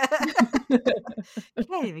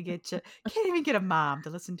 Can't even get a mom to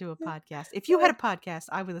listen to a podcast. If you had a podcast,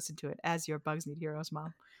 I would listen to it as your Bugs Need Heroes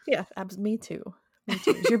mom. Yeah, me too. Me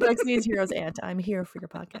too. As your Bugs News Heroes aunt, I'm here for your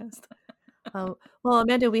podcast. Well,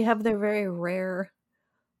 Amanda, we have the very rare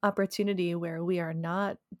opportunity where we are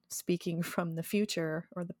not speaking from the future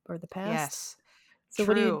or the past. Yes, So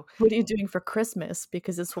true. what are you doing for Christmas?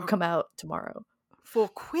 Because this will come out tomorrow. For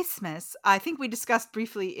Christmas, I think we discussed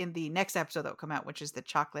briefly in the next episode that will come out, which is the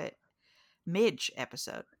chocolate Midge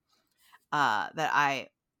episode that I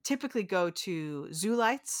typically go to Zoo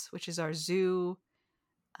Lights, which is our zoo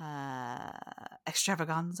uh,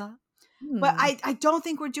 extravaganza. But Hmm. I don't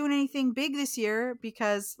think we're doing anything big this year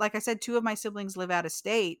because, like I said, two of my siblings live out of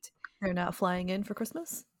state. They're not flying in for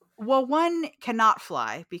Christmas? Well, one cannot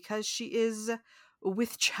fly because she is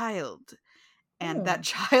with child, and that Hmm.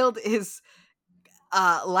 child is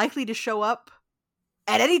likely to show up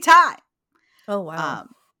at any time. Oh, wow.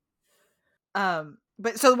 Um,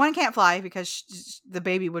 but so the one can't fly because the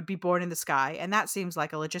baby would be born in the sky, and that seems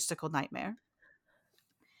like a logistical nightmare.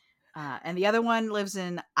 And the other one lives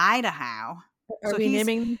in Idaho, Are so we he's.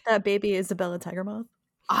 naming that baby Isabella Tiger Moth?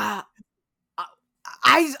 Uh,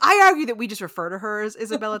 I argue that we just refer to her as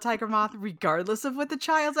Isabella Tiger Moth, regardless of what the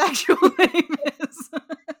child's actual name is.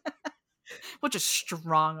 We'll just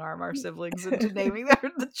strong arm our siblings into naming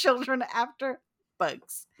the children after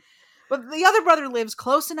bugs. But the other brother lives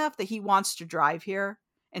close enough that he wants to drive here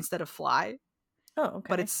instead of fly. Oh,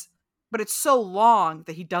 But okay. it's so long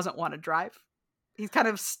that he doesn't want to drive. He's kind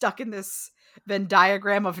of stuck in this Venn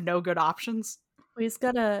diagram of no good options. Well, he's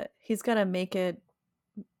gotta make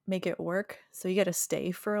it work. So you gotta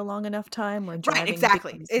stay for a long enough time where Right, driving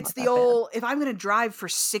exactly. becomes It's not the that bad. old, if I'm going to drive for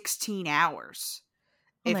 16 hours,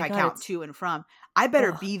 Oh if my I god, count it's to and from, I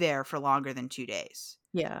better ugh. be there for longer than 2 days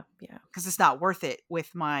Yeah, yeah. because it's not worth it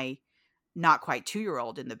with my not quite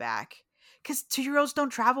 2-year-old in the back. Because 2-year-olds don't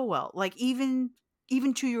travel well. Like even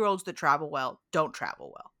 2-year-olds that travel well don't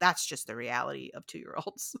travel well. That's just the reality of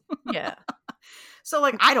 2-year-olds. Yeah. So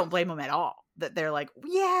like I don't blame them at all that they're like,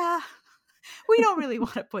 yeah, we don't really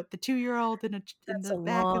want to put the 2-year-old in That's the a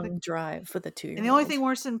back of the. long drive for the And the only 2-year-old. thing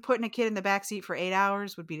worse than putting a kid in the back seat for 8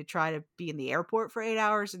 hours would be to try to be in the airport for 8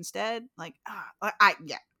 hours instead. Like,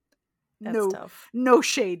 yeah, That's no, tough. no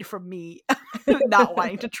shade from me, not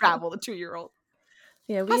wanting to travel the 2-year-old.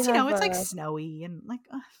 Yeah, Plus, it's like snowy and like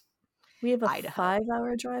we have a Idaho.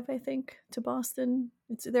 5-hour drive, I think, to Boston.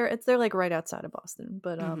 It's they're like right outside of Boston,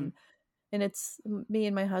 but Hmm. and it's me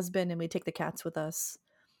and my husband, and we take the cats with us.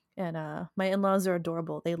 And my in-laws are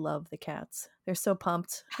adorable. They love the cats. They're so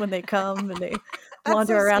pumped when they come and they That's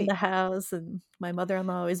wander so around sweet. the house, and my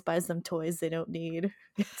mother-in-law always buys them toys they don't need.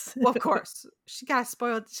 It's Well, of course, she got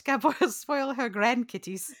spoiled. She got to spoil her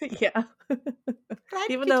grandkitties. yeah.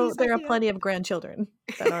 Even though Grandkitties are there are here. plenty of grandchildren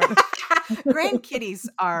that aren't. Grandkitties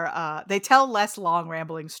are they tell less long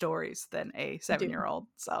rambling stories than a They do. 7-year-old,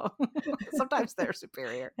 so sometimes they're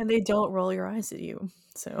superior. And they don't roll your eyes at you.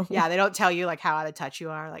 So Yeah, they don't tell you like how out of touch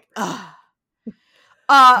you are. Like, ugh. The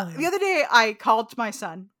uh, other day I called my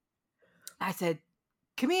son. I said,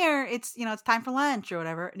 "Come here. It's time for lunch or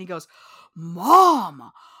whatever." And he goes,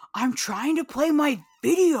 "Mom, I'm trying to play my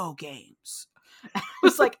video games." I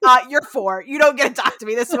was like, "You're 4. You don't get to talk to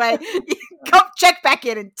me this way. You come check back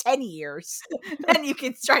in 10 years. Then you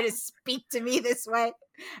can try to speak to me this way."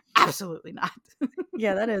 Absolutely not.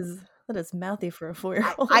 yeah, that is mouthy for a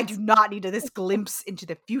I do 4-year-old. not need this glimpse into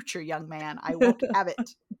the future, young man. I won't have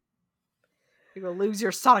it. You will lose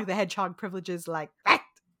your Sonic the Hedgehog privileges like that.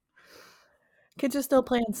 Kids are still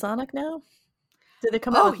playing Sonic now? Did they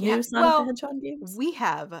come out Oh with yeah. new Sonic the Well, Hedgehog games? we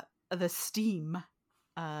have the Steam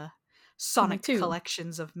uh Me Sonic too.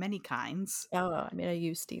 collections of many kinds. Oh, I mean, I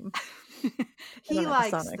use Steam. I don't He have a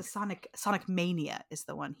likes the Sonic. Sonic Mania is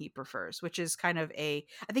the one he prefers, which is kind of I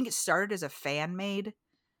think it started as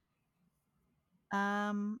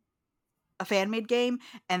um a fan made game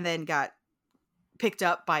and then got picked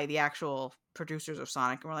up by the actual producers of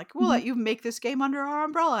Sonic and we're like, "We'll Mhm. let you make this game under our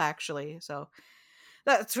umbrella actually." So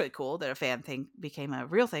that's really cool that a fan thing became a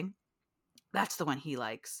real thing. That's the one he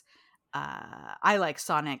likes. I like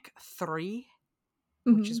Sonic 3,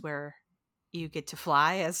 which is Mhm. where you get to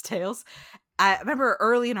fly as Tails. I remember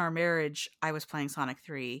early in our marriage, I was playing Sonic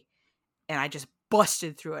 3 and I just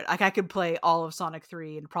busted through it. Like I could play all of Sonic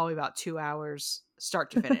 3 in probably about 2 hours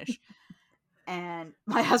start to finish. And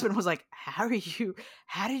my husband was like, how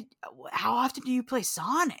often do you play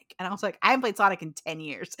Sonic?" And I was like, "I haven't played Sonic in 10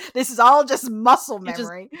 years. This is all just muscle You just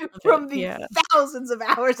memory love it, from the yeah. thousands of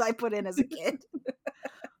hours I put in as a kid."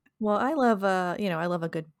 Well, I love a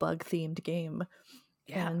good bug-themed game,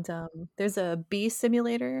 Yeah. and, there's a bee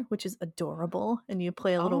simulator, which is adorable, and you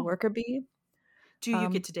play a little Oh, worker bee. do you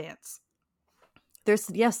get Um, to dance? there's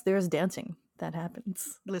dancing that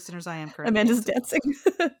happens. Listeners, I am currently Amanda's dancing.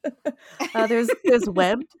 dancing. There's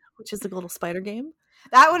Webbed, which is like a little spider game.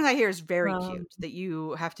 That one I hear is very Um, cute that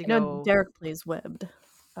you have to I know go. Derek plays Webbed.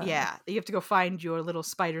 Uh, Yeah, you have to go find your little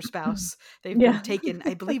spider spouse. They've been yeah. taken,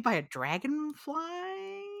 I believe, by a dragonfly,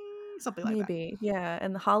 something like that. Maybe, yeah,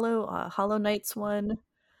 and the Hollow Knight's one,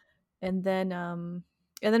 and then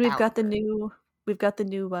we've got the Owlbear. new. we've got the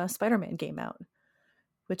new Spider-Man game out,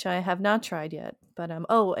 which I have not tried yet. But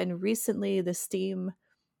oh, and recently the Steam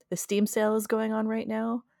sale is going on right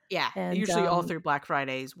now, Yeah, and usually all through Black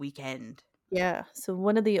Friday's weekend. yeah, so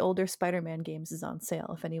one of the older Spider-Man games is on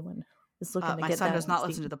sale if anyone is looking to My get son that does on not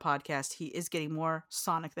listen to Steam the podcast. He is getting more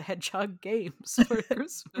Sonic the Hedgehog games for for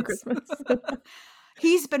Christmas. Christmas.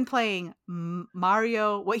 He's been playing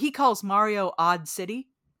Mario, what he calls Mario Odd City.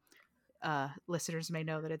 Listeners may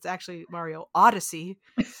know that it's actually Mario Odyssey,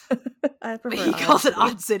 I but prefer he calls it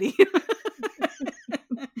Odyssey. Odd City.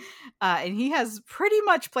 And he has pretty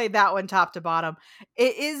much played that one top to bottom.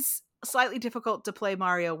 It is slightly difficult to play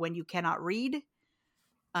Mario when you cannot read.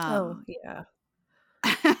 Oh yeah,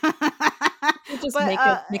 you just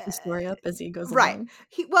But make the story up as he goes right. along.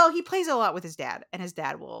 He plays a lot with his dad, and his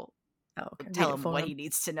dad will Oh, okay, read tell it him for what him. he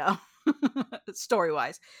needs to know story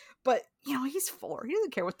wise. But he's 4. He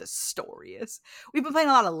doesn't care what the story is. We've been playing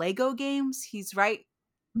a lot of Lego games. He's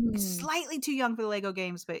Hmm. slightly too young for the Lego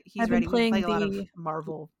games, but he's I've been ready. We've been playing playing a lot of the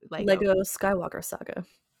Marvel Lego. Lego Skywalker Saga,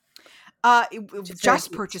 which is very Just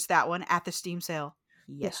cute. purchased that one at the Steam sale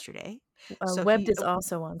Yeah, yesterday. So Webbed is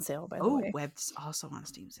also on sale, by the way. Webb's also on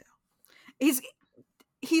Steam sale.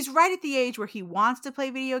 He's right at the age where he wants to play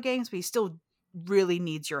video games, but he still really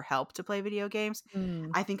needs your help to play video games.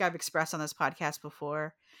 Mm. I think I've expressed on this podcast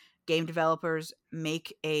before, game developers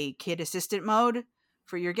make a kid assistant mode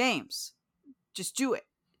for your games. Just do it.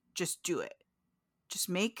 Just do it. Just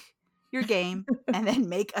make your game and then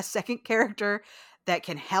make a second character that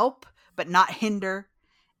can help but not hinder,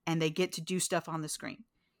 and they get to do stuff on the screen.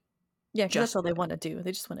 Yeah, because that's Just all do they it. want to do.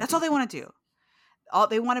 They just want to That's do all they want to do. All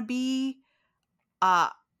they want to be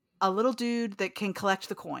a little dude that can collect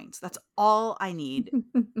the coins. That's all I need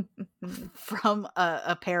from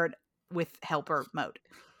a parent with helper mode.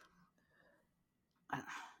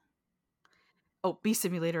 Oh, Bee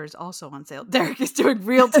Simulator is also on sale. Derek is doing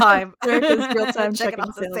real time. Derek is real time checking checking all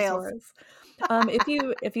the sales sales. for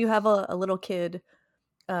us. If you have a little kid,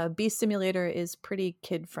 Bee Simulator is pretty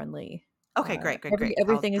kid friendly. Okay, great. I'll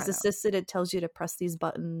Everything try is that. assisted. It tells you to press these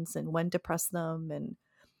buttons and when to press them, and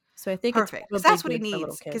so I think it's Perfect, because probably that's what he good for little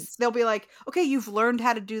needs. Because kids. they'll be like, okay, you've learned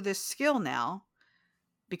how to do this skill now,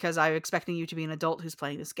 because I'm expecting you to be an adult who's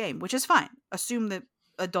playing this game, which is fine. Assume that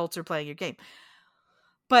adults are playing your game.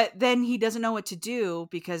 But then he doesn't know what to do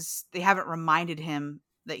because they haven't reminded him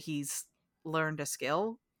that he's learned a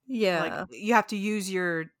skill. Like, Yeah, you have to use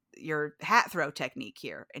your hat throw technique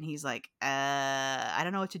here, and he's like, I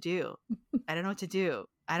don't know what to do. I don't know what to do.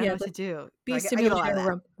 I don't know yeah. what The to do. Bee I get a lot of that.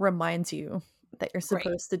 Simulator reminds you that you're Great.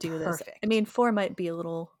 supposed to do this. I Perfect. mean, 4 might be a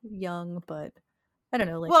little young, but I don't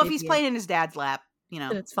know, like Well, if he's maybe 8, playing in his dad's lap,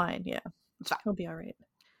 then it's fine. Yeah, it's fine. he'll be all right.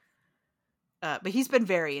 But he's been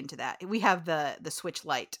very into that. We have the Switch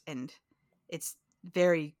Lite, and it's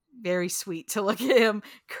very, very sweet to look at him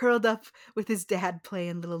curled up with his dad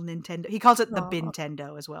playing little Nintendo. He calls it the Aw.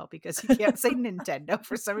 Bintendo as well, because he can't say Nintendo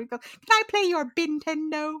for some reason. He goes, can I play your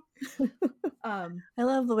Bintendo? I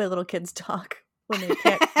love the way little kids talk when they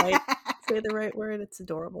can't quite say the right word. It's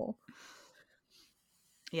adorable.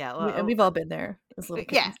 Yeah, And we've all been there as little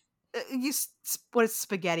yeah. kids. What is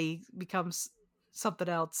spaghetti becomes something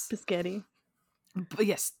else. Biscotti. But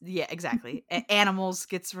yes, yeah, exactly. Animals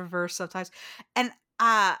gets reversed sometimes, and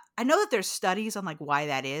I know that there's studies on like why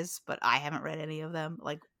that is, but I haven't read any of them.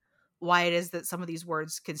 Like why it is that some of these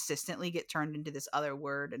words consistently get turned into this other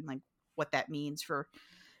word, and like what that means for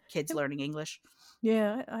kids learning English.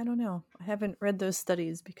 Yeah, I don't know. I haven't read those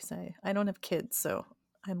studies because I don't have kids, so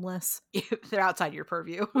I'm less They're outside your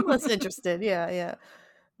purview. less interested. Yeah.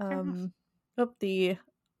 Fair enough. The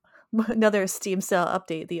another Steam sale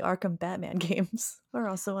update. The Arkham Batman games are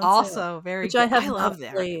also on sale, Also very which I good. have I not love the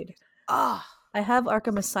Arkham played. games. Oh, I have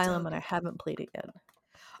Arkham so Asylum and I good. haven't played it yet.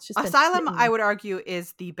 It's just been Asylum, I sitting. would argue,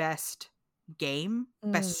 is the best game,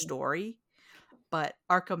 best Mm, story, but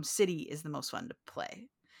Arkham City is the most fun to play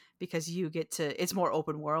because you get to, it's more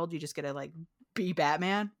open world. You just get to like be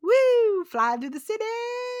Batman. Woo! Fly to the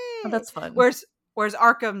oh, city. that's fun. Whereas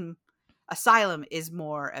Arkham Asylum is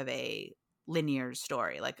more of a linear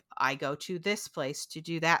story. Like, I go to this place to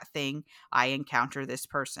do that thing. I encounter this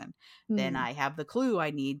person. Then Mm, I have the clue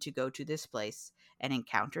I need to go to this place and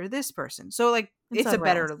encounter this person. So like it's it's on a rails.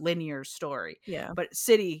 better linear story. Yeah. But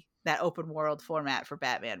City, that open world format for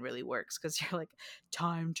Batman really works because you're like,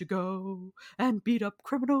 time to go and beat up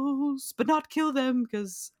criminals, but not kill them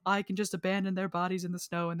because I can just abandon their bodies in the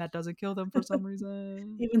snow and that doesn't kill them for some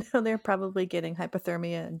reason. Even though they're probably getting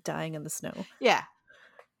hypothermia and dying in the snow. Yeah.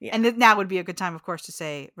 Yeah. And now would be a good time, of course, to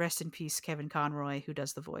say rest in peace, Kevin Conroy, who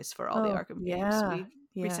does the voice for all the Oh, Arkham games. yeah. We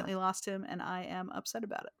Yeah. recently lost him, and I am upset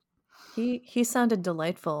about it. He sounded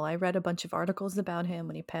delightful. I read a bunch of articles about him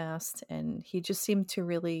when he passed, and he just seemed to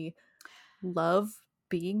really love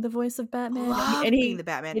being the voice of Batman. Loved being the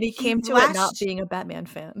Batman. And he He came to it not last being a Batman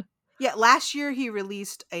fan. Yeah, last year he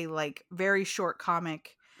released a like very short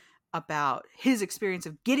comic about his experience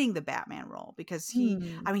of getting the Batman role, because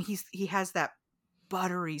Hmm. he has that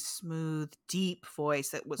buttery smooth deep voice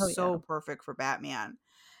that was Oh yeah. so perfect for Batman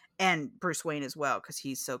and Bruce Wayne as well, because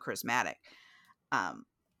he's so charismatic. Um,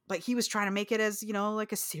 but he was trying to make it as,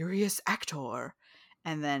 like a serious actor,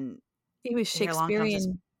 and then He was here along comes this.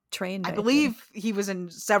 Shakespearean trained, I I think. believe he was in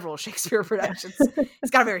several Shakespeare Yeah. productions.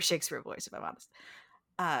 He's got a very Shakespeare voice, if I'm honest.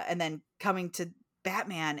 And then coming to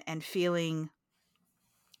Batman and feeling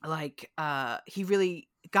like he really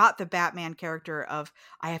got the Batman character of,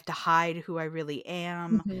 I have to hide who I really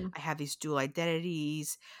am. Mhm. I have these dual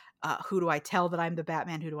identities. Who do I tell that I'm the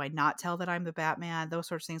Batman? Who do I not tell that I'm the Batman? Those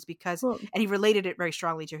sorts of things. Well, And he related it very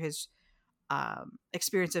strongly to his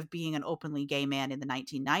experience of being an openly gay man in the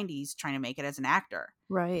 1990s, trying to make it as an actor.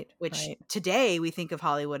 right, Which right. today we think of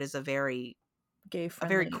Hollywood as a very Gay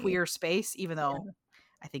friendly. queer space, even though Yeah.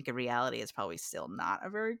 I think in reality it's probably still not a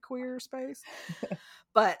very queer space.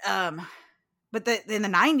 But in the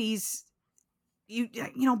 90s,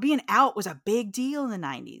 being out was a big deal in the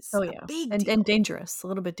 90s, Oh a yeah. big And deal. dangerous, a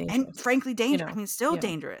little bit And dangerous. frankly You dangerous. I know. mean, still Yeah.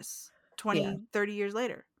 dangerous Yeah. 20-30 years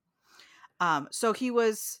later. So he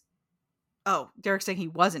was, Derek's saying he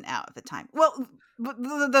wasn't out at the time. Well,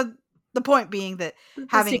 the point being that The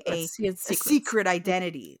having a secrets. He had a secrets. secret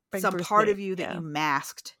identity, Like some Bruce part Wayne. of you that Yeah. you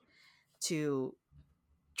masked to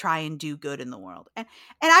try and do good in the world. And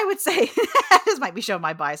I would say this might be showing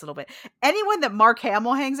my bias a little bit. Anyone that Mark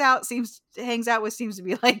Hamill hangs out with seems to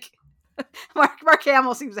be like Mark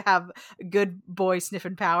Hamill seems to have good boy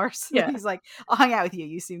sniffing powers. So Yeah. he's like, I'll hang out with you.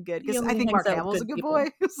 You seem good, He because I only think hangs Mark out with Hamill's a good good people. boy.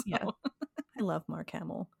 Yeah. So. I love Mark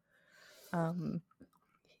Hamill.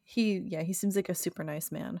 He seems like a super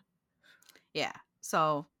nice man. Yeah.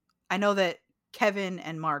 So I know that Kevin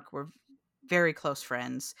and Mark were very close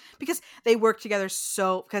friends because they worked together.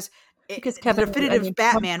 Because The Kevin, I definitive mean,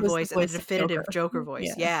 Mark Batman was the voice and the voice of definitive Joker. Joker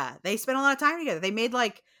voice. Yeah. Yeah. They spent a lot of time together. They made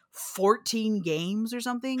like 14 games or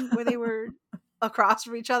something where they were across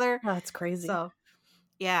from each other. Oh, that's crazy. So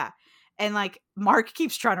yeah. And like Mark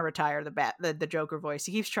keeps trying to retire the Joker voice.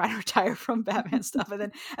 He keeps trying to retire from Batman stuff. And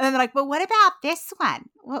then they're like, but what about this one?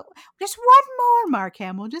 Well, just one more, Mark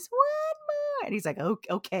Hamill. Just one more. And he's like,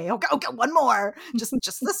 okay, one more. Just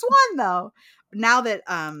this one though. Now that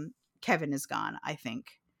Kevin is gone, I think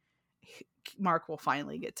Mark will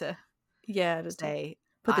finally get to Yeah, to say,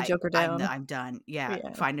 put the Joker down. I'm done. Yeah.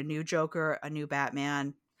 Yeah. Find a new Joker, a new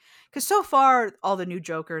Batman. Because so far, all the new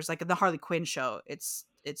Jokers, like in the Harley Quinn show, it's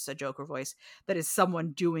a Joker voice that is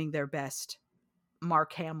someone doing their best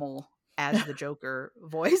Mark Hamill as the Joker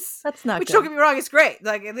voice. That's not Which, good. don't get me wrong, it's great.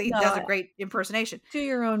 Like he does a No, great impersonation. do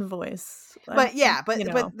your own voice. But yeah, but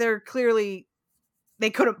they're clearly,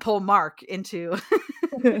 they couldn't pull Mark into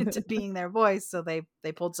into being their voice, so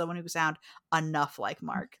they pulled someone who sound enough like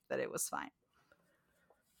Mark that it was fine.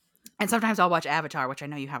 And sometimes I'll watch Avatar, which I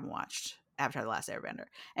know you haven't watched, Avatar: The Last Airbender,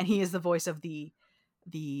 and he is the voice of the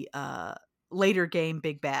later game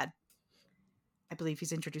Big Bad. I believe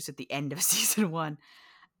he's introduced at the end of season 1,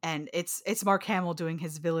 and it's Mark Hamill doing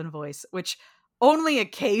his villain voice, which only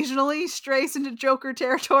occasionally strays into Joker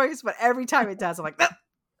territories, but every time it does, I'm like, oh,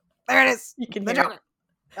 there it is. You can the hear Joker.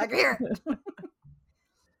 I can hear it.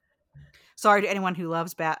 Sorry to anyone who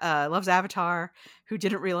loves Avatar, who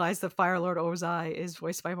didn't realize that Fire Lord Ozai is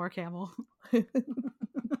voiced by Mark Hamill.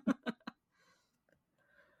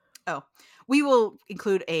 Oh, we will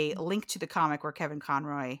include a link to the comic where Kevin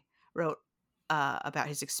Conroy wrote about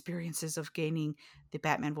his experiences of gaining the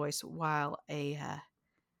Batman voice while it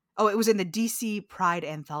was in the DC Pride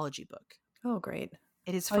anthology book. Oh, great.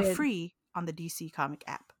 It is Oh, for yeah. free on the DC comic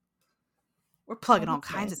app. We're plugging all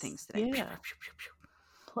that's kinds of nice. things today. Yeah.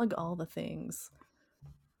 Plug all the things.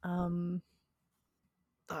 Yeah,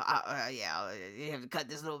 you have to cut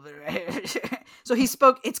this little bit right. So he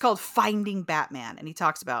spoke, it's called Finding Batman, and he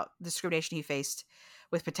talks about discrimination he faced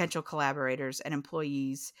with potential collaborators and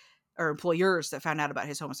employees or employers that found out about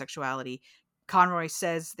his homosexuality. Conroy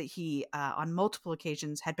says that he, on multiple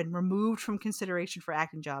occasions, had been removed from consideration for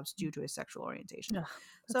acting jobs due to his sexual orientation. Ugh,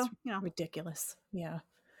 So, that's ridiculous. Yeah.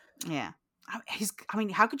 Yeah.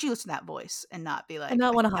 How could you listen to that voice and not be like, And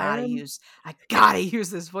not want to hire I him? gotta use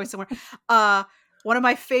this voice somewhere. One of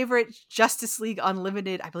my favorite Justice League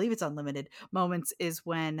Unlimited, I believe it's Unlimited, moments is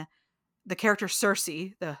when the character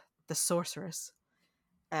Cersei, the sorceress,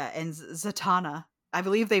 and Zatanna I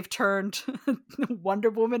believe they've turned Wonder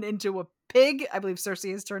Woman into a pig. I believe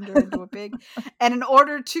Cersei has turned her into a pig. And in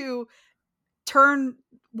order to turn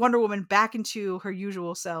Wonder Woman back into her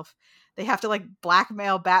usual self, they have to like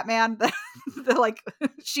blackmail Batman. They're like,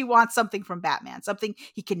 she wants something from Batman, something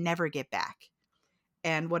he can never get back.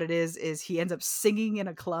 And what it is he ends up singing in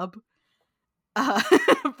a club, uh,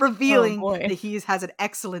 Oh revealing boy. that he has an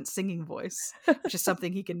excellent singing voice, which is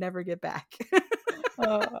something he can never get back. That's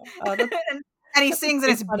And he that's sings,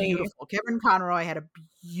 and pretty it's funny. beautiful. Kevin Conroy had a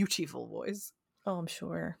beautiful voice. Oh, I'm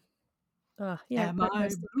sure. Yeah, Am I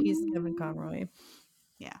rest in peace, Kevin blue? Conroy.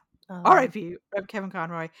 Yeah. Um, R.I.P. Kevin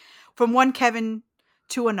Conroy. From one Kevin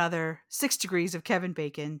to another, 6 degrees of Kevin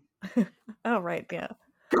Bacon. oh right, yeah.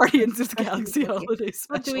 Guardians of the Rest in Galaxy peace. Holiday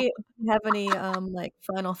Well, do Special. we have any like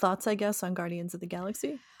final thoughts, I guess, on Guardians of the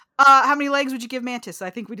Galaxy? How many legs would you give Mantis?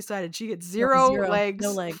 I think we decided she gets No, 0 0. No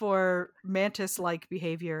legs legs. for Mantis-like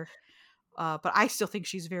behavior. But I still think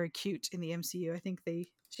she's very cute in the MCU. I think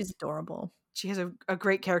She's adorable. she has a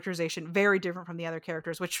great characterization, very different from the other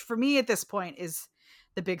characters, which for me at this point is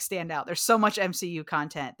the big standout. There's so much MCU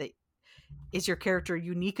content that is your character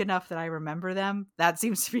unique enough that I remember them? That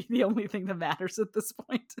seems to be the only thing that matters at this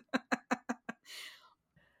point.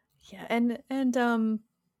 Yeah, and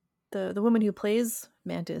the woman who plays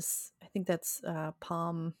Mantis, I think that's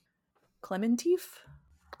Palm Clementif,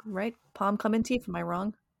 right? Palm Clementif. Am I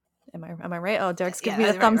wrong? Am I right? Oh, Derek's Yeah, giving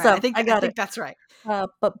me the right, thumbs right. up. I I got it. think that's right.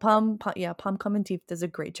 But yeah, Palm Clementif does a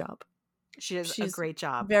great job. She does a She's great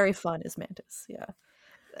job. very fun as Mantis. Yeah.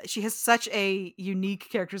 She has such a unique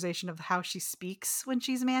characterization of how she speaks when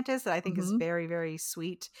she's Mantis that I think is Mm-hmm. very, very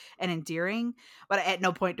sweet and endearing. But at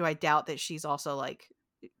no point do I doubt that she's also like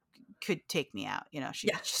could take me out. You know, she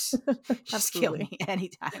Yeah. just kill Absolutely. me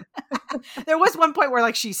anytime. There was one point where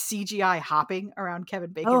like she's CGI hopping around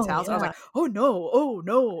Kevin Bacon's Oh house. And I was yeah. like, oh no, oh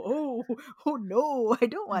no, oh no, I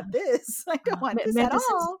don't want this. I don't want this at Mantises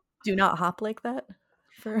all. do not hop like that.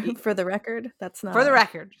 For Y- for the record, that's not For the a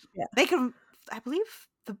record, yeah. they can. I believe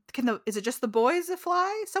is it just the boys that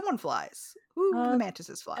fly? Someone flies. Who do the Uh,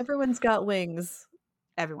 mantises fly? everyone's got wings.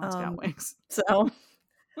 Everyone's got wings. So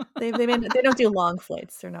they don't do long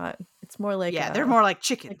flights. They're not. It's more Yeah, they're more like like a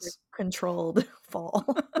chickens. controlled fall.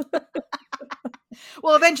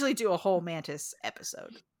 We'll eventually do a whole mantis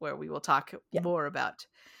episode where we will talk Yeah. more about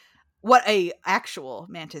what a actual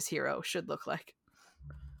mantis hero should look like.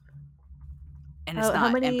 And it's How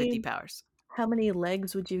not empathy many powers. how many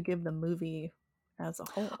legs would you give the movie as a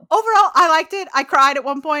whole? Overall, I liked it. I cried at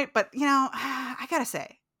one point, but you know, I gotta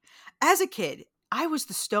say, as a kid, I was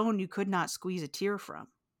the stone you could not squeeze a tear from.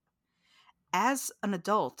 As an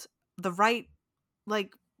adult, the right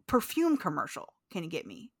like perfume commercial can get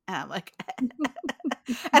me. And I'm like,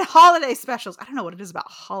 and holiday specials. I don't know what it is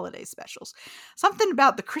about holiday specials. Something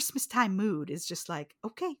about the Christmas time mood is just like,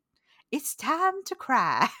 okay, it's time to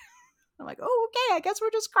cry. I'm like, oh, okay, I guess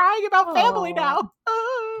we're just crying about family Oh,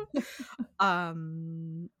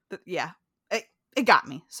 now. But yeah, it got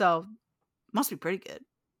me. So must be pretty good.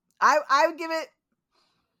 I would give it.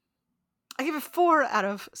 I give it 4 out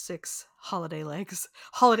of 6 holiday legs,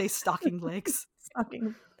 holiday stocking legs.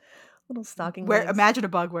 little stocking Where legs. imagine a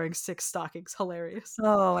bug wearing 6 stockings. Hilarious.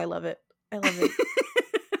 Oh, I love it. I love it.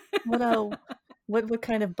 What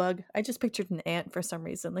kind of bug? I just pictured an ant for some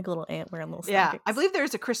reason, like a little ant wearing little Yeah, stockings. I believe there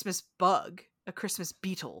is a Christmas bug, a Christmas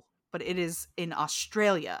beetle, but it is in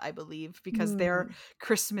Australia, I believe, because their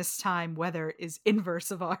Christmas time weather is inverse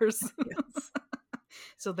of ours. Yes.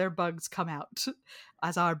 So their bugs come out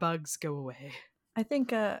as our bugs go away. I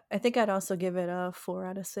think I'd also give it a 4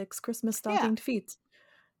 out of 6 Christmas Yeah, stockinged feet.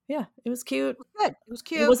 Yeah, it was cute. good. It was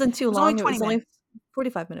cute. It wasn't too It was only long. It 20 was only minutes.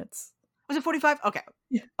 45 minutes. Was it 45? Okay.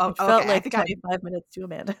 Yeah. Oh, It felt okay. I like think 25 minutes to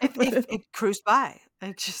Amanda. it cruised by.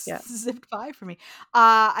 It just Yeah. zipped by for me.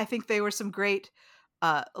 I think they were some great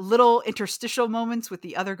little interstitial moments with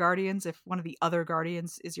the other Guardians. If one of the other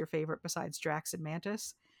Guardians is your favorite besides Drax and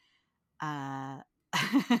Mantis, there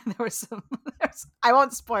was some. I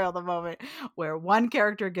won't spoil the moment where one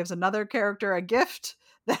character gives another character a gift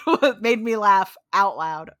that made me laugh out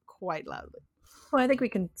loud, quite loudly. Well, I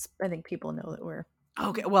think people know that we're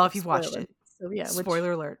Okay, well, if you've watched spoiling. it, So yeah,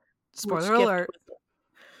 spoiler alert. which Spoiler gift alert. was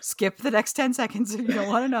Skip the next 10 seconds if you don't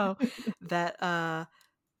want to know that I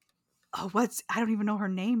don't even know her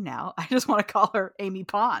name now. I just want to call her Amy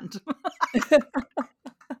Pond. it?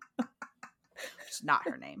 It's not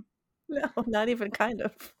her name. No, not even kind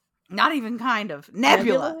of. Not even kind of.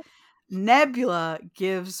 Nebula. Nebula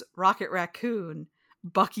gives Rocket Raccoon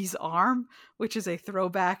Bucky's arm, which is a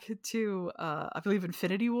throwback to I believe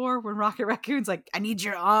Infinity War, when Rocket Raccoon's like, I need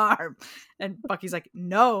your arm. And Bucky's like,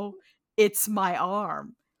 no, it's my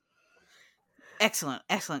arm. Excellent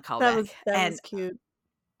callback. That And was cute.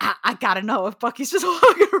 I gotta know if Bucky's just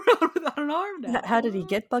walking around without an arm now. How did he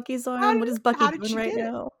get Bucky's How arm? What did is Bucky how did doing she right get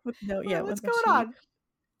it? now? Yeah, What's wasn't going she? on?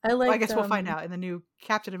 I Well, I liked guess we'll find out in the new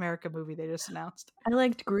Captain America movie they just announced. I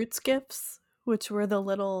liked Groot's gifts, which were the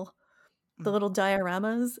little Mm.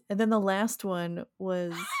 dioramas, and then the last one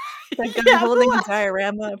was that guy Yeah, holding a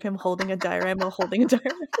diorama of him holding a diorama holding a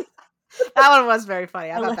diorama. that one was very funny.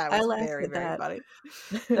 I thought that I was laughed very, at very that. funny.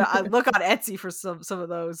 I look on Etsy for some of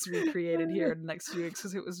those recreated here in the next few weeks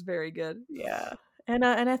because it was very good. Yeah, and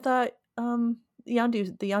I thought the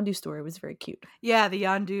Yondu story was very cute. Yeah, the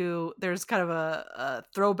Yondu. There's kind of a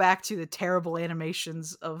throwback to the terrible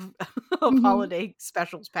animations of Mhm. holiday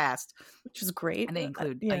specials past, Which is great. and they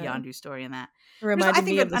include a Yeah, Yondu story in that. it There's, I reminded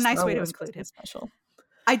think, me of the a nice Star way to Wars include him. Christmas special.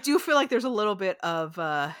 I do feel like there's a little bit of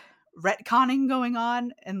retconning going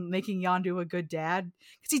on and making Yondu a good dad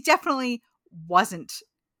because he definitely wasn't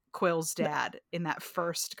Quill's dad in that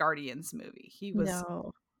first Guardians movie. He was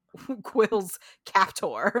No, Quill's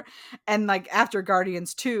captor, and like after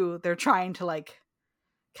Guardians 2, they're trying to like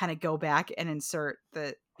kind of go back and insert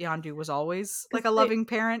that Yondu was always like because a loving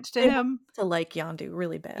parent to they want him. to like Yondu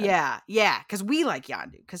really bad. Yeah, because we like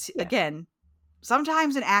Yondu because Yeah, again,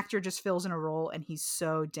 sometimes an actor just fills in a role and he's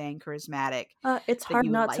so dang charismatic it's that hard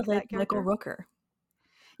you not to like like that Michael character. Rooker.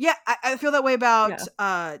 Yeah, I feel that way about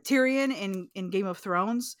Yeah, Tyrion in Game of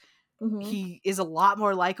Thrones. hmm He is a lot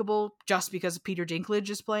more likable just because Peter Dinklage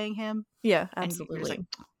is playing him, yeah, and you're just like,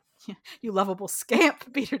 absolutely. you lovable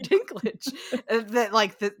scamp, Peter Dinklage. That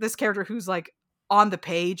like this character who's like on the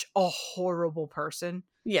page a horrible person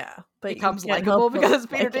Yeah, but you becomes can't help likable but because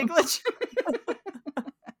it's Peter like him. Dinklage.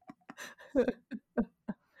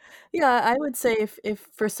 Yeah, I would say if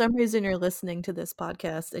for some reason you're listening to this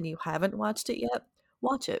podcast and you haven't watched it yet,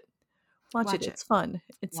 watch it. Watch it. Watch it, It's fun.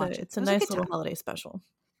 watch it. It's It a was a nice good little time. holiday special.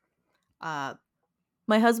 Uh,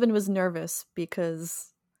 My husband was nervous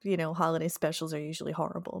because, holiday specials are usually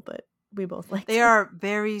horrible, but we both liked they it. are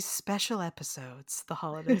very special episodes. The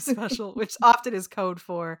holiday special, which often is code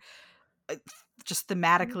for just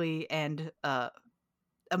thematically and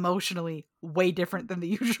emotionally way different than the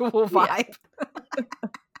usual Yeah, vibe.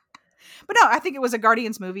 But no, I think it was a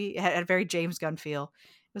Guardians movie. It had a very James Gunn feel.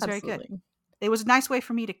 It was very good. absolutely. It was a nice way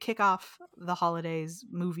for me to kick off the holidays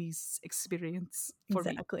movies experience for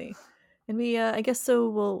me. Exactly. And I guess so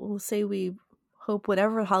we'll say we hope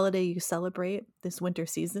whatever holiday you celebrate this winter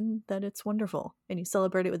season that it's wonderful and you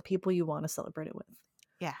celebrate it with people you want to celebrate it with.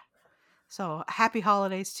 Yeah. So happy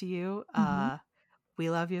holidays to you. Hmm.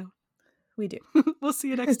 We love you. We do. We'll see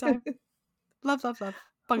you next time. Love, love, love.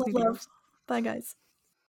 Bugs Love, Need love. Heroes. Bye, guys.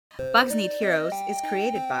 Bugs Need Heroes is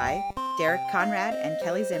created by Derek Conrad and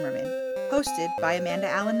Kelly Zimmerman. Hosted by Amanda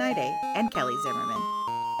Allen Nide and Kelly Zimmerman.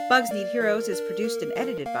 Bugs Need Heroes is produced and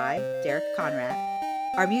edited by Derek Conrad.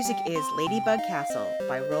 Our music is Ladybug Castle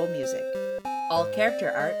by Roll Music. All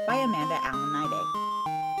character art by Amanda Allen Nide.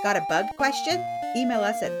 Got a bug question? Email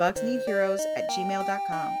us at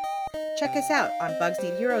bugsneedheroes@gmail.com. Check us out on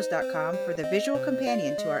bugsneedheroes.com for the visual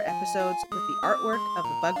companion to our episodes with the artwork of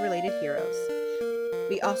the bug-related heroes.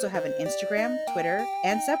 We also have an Instagram, Twitter,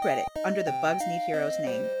 and subreddit under the Bugs Need Heroes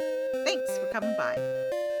name. Thanks for coming by.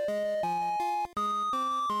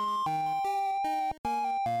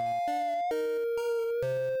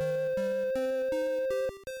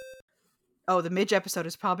 Oh, the Midge episode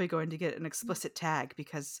is probably going to get an explicit tag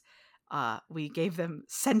because we gave them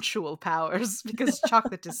sensual powers because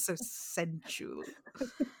chocolate is so sensual.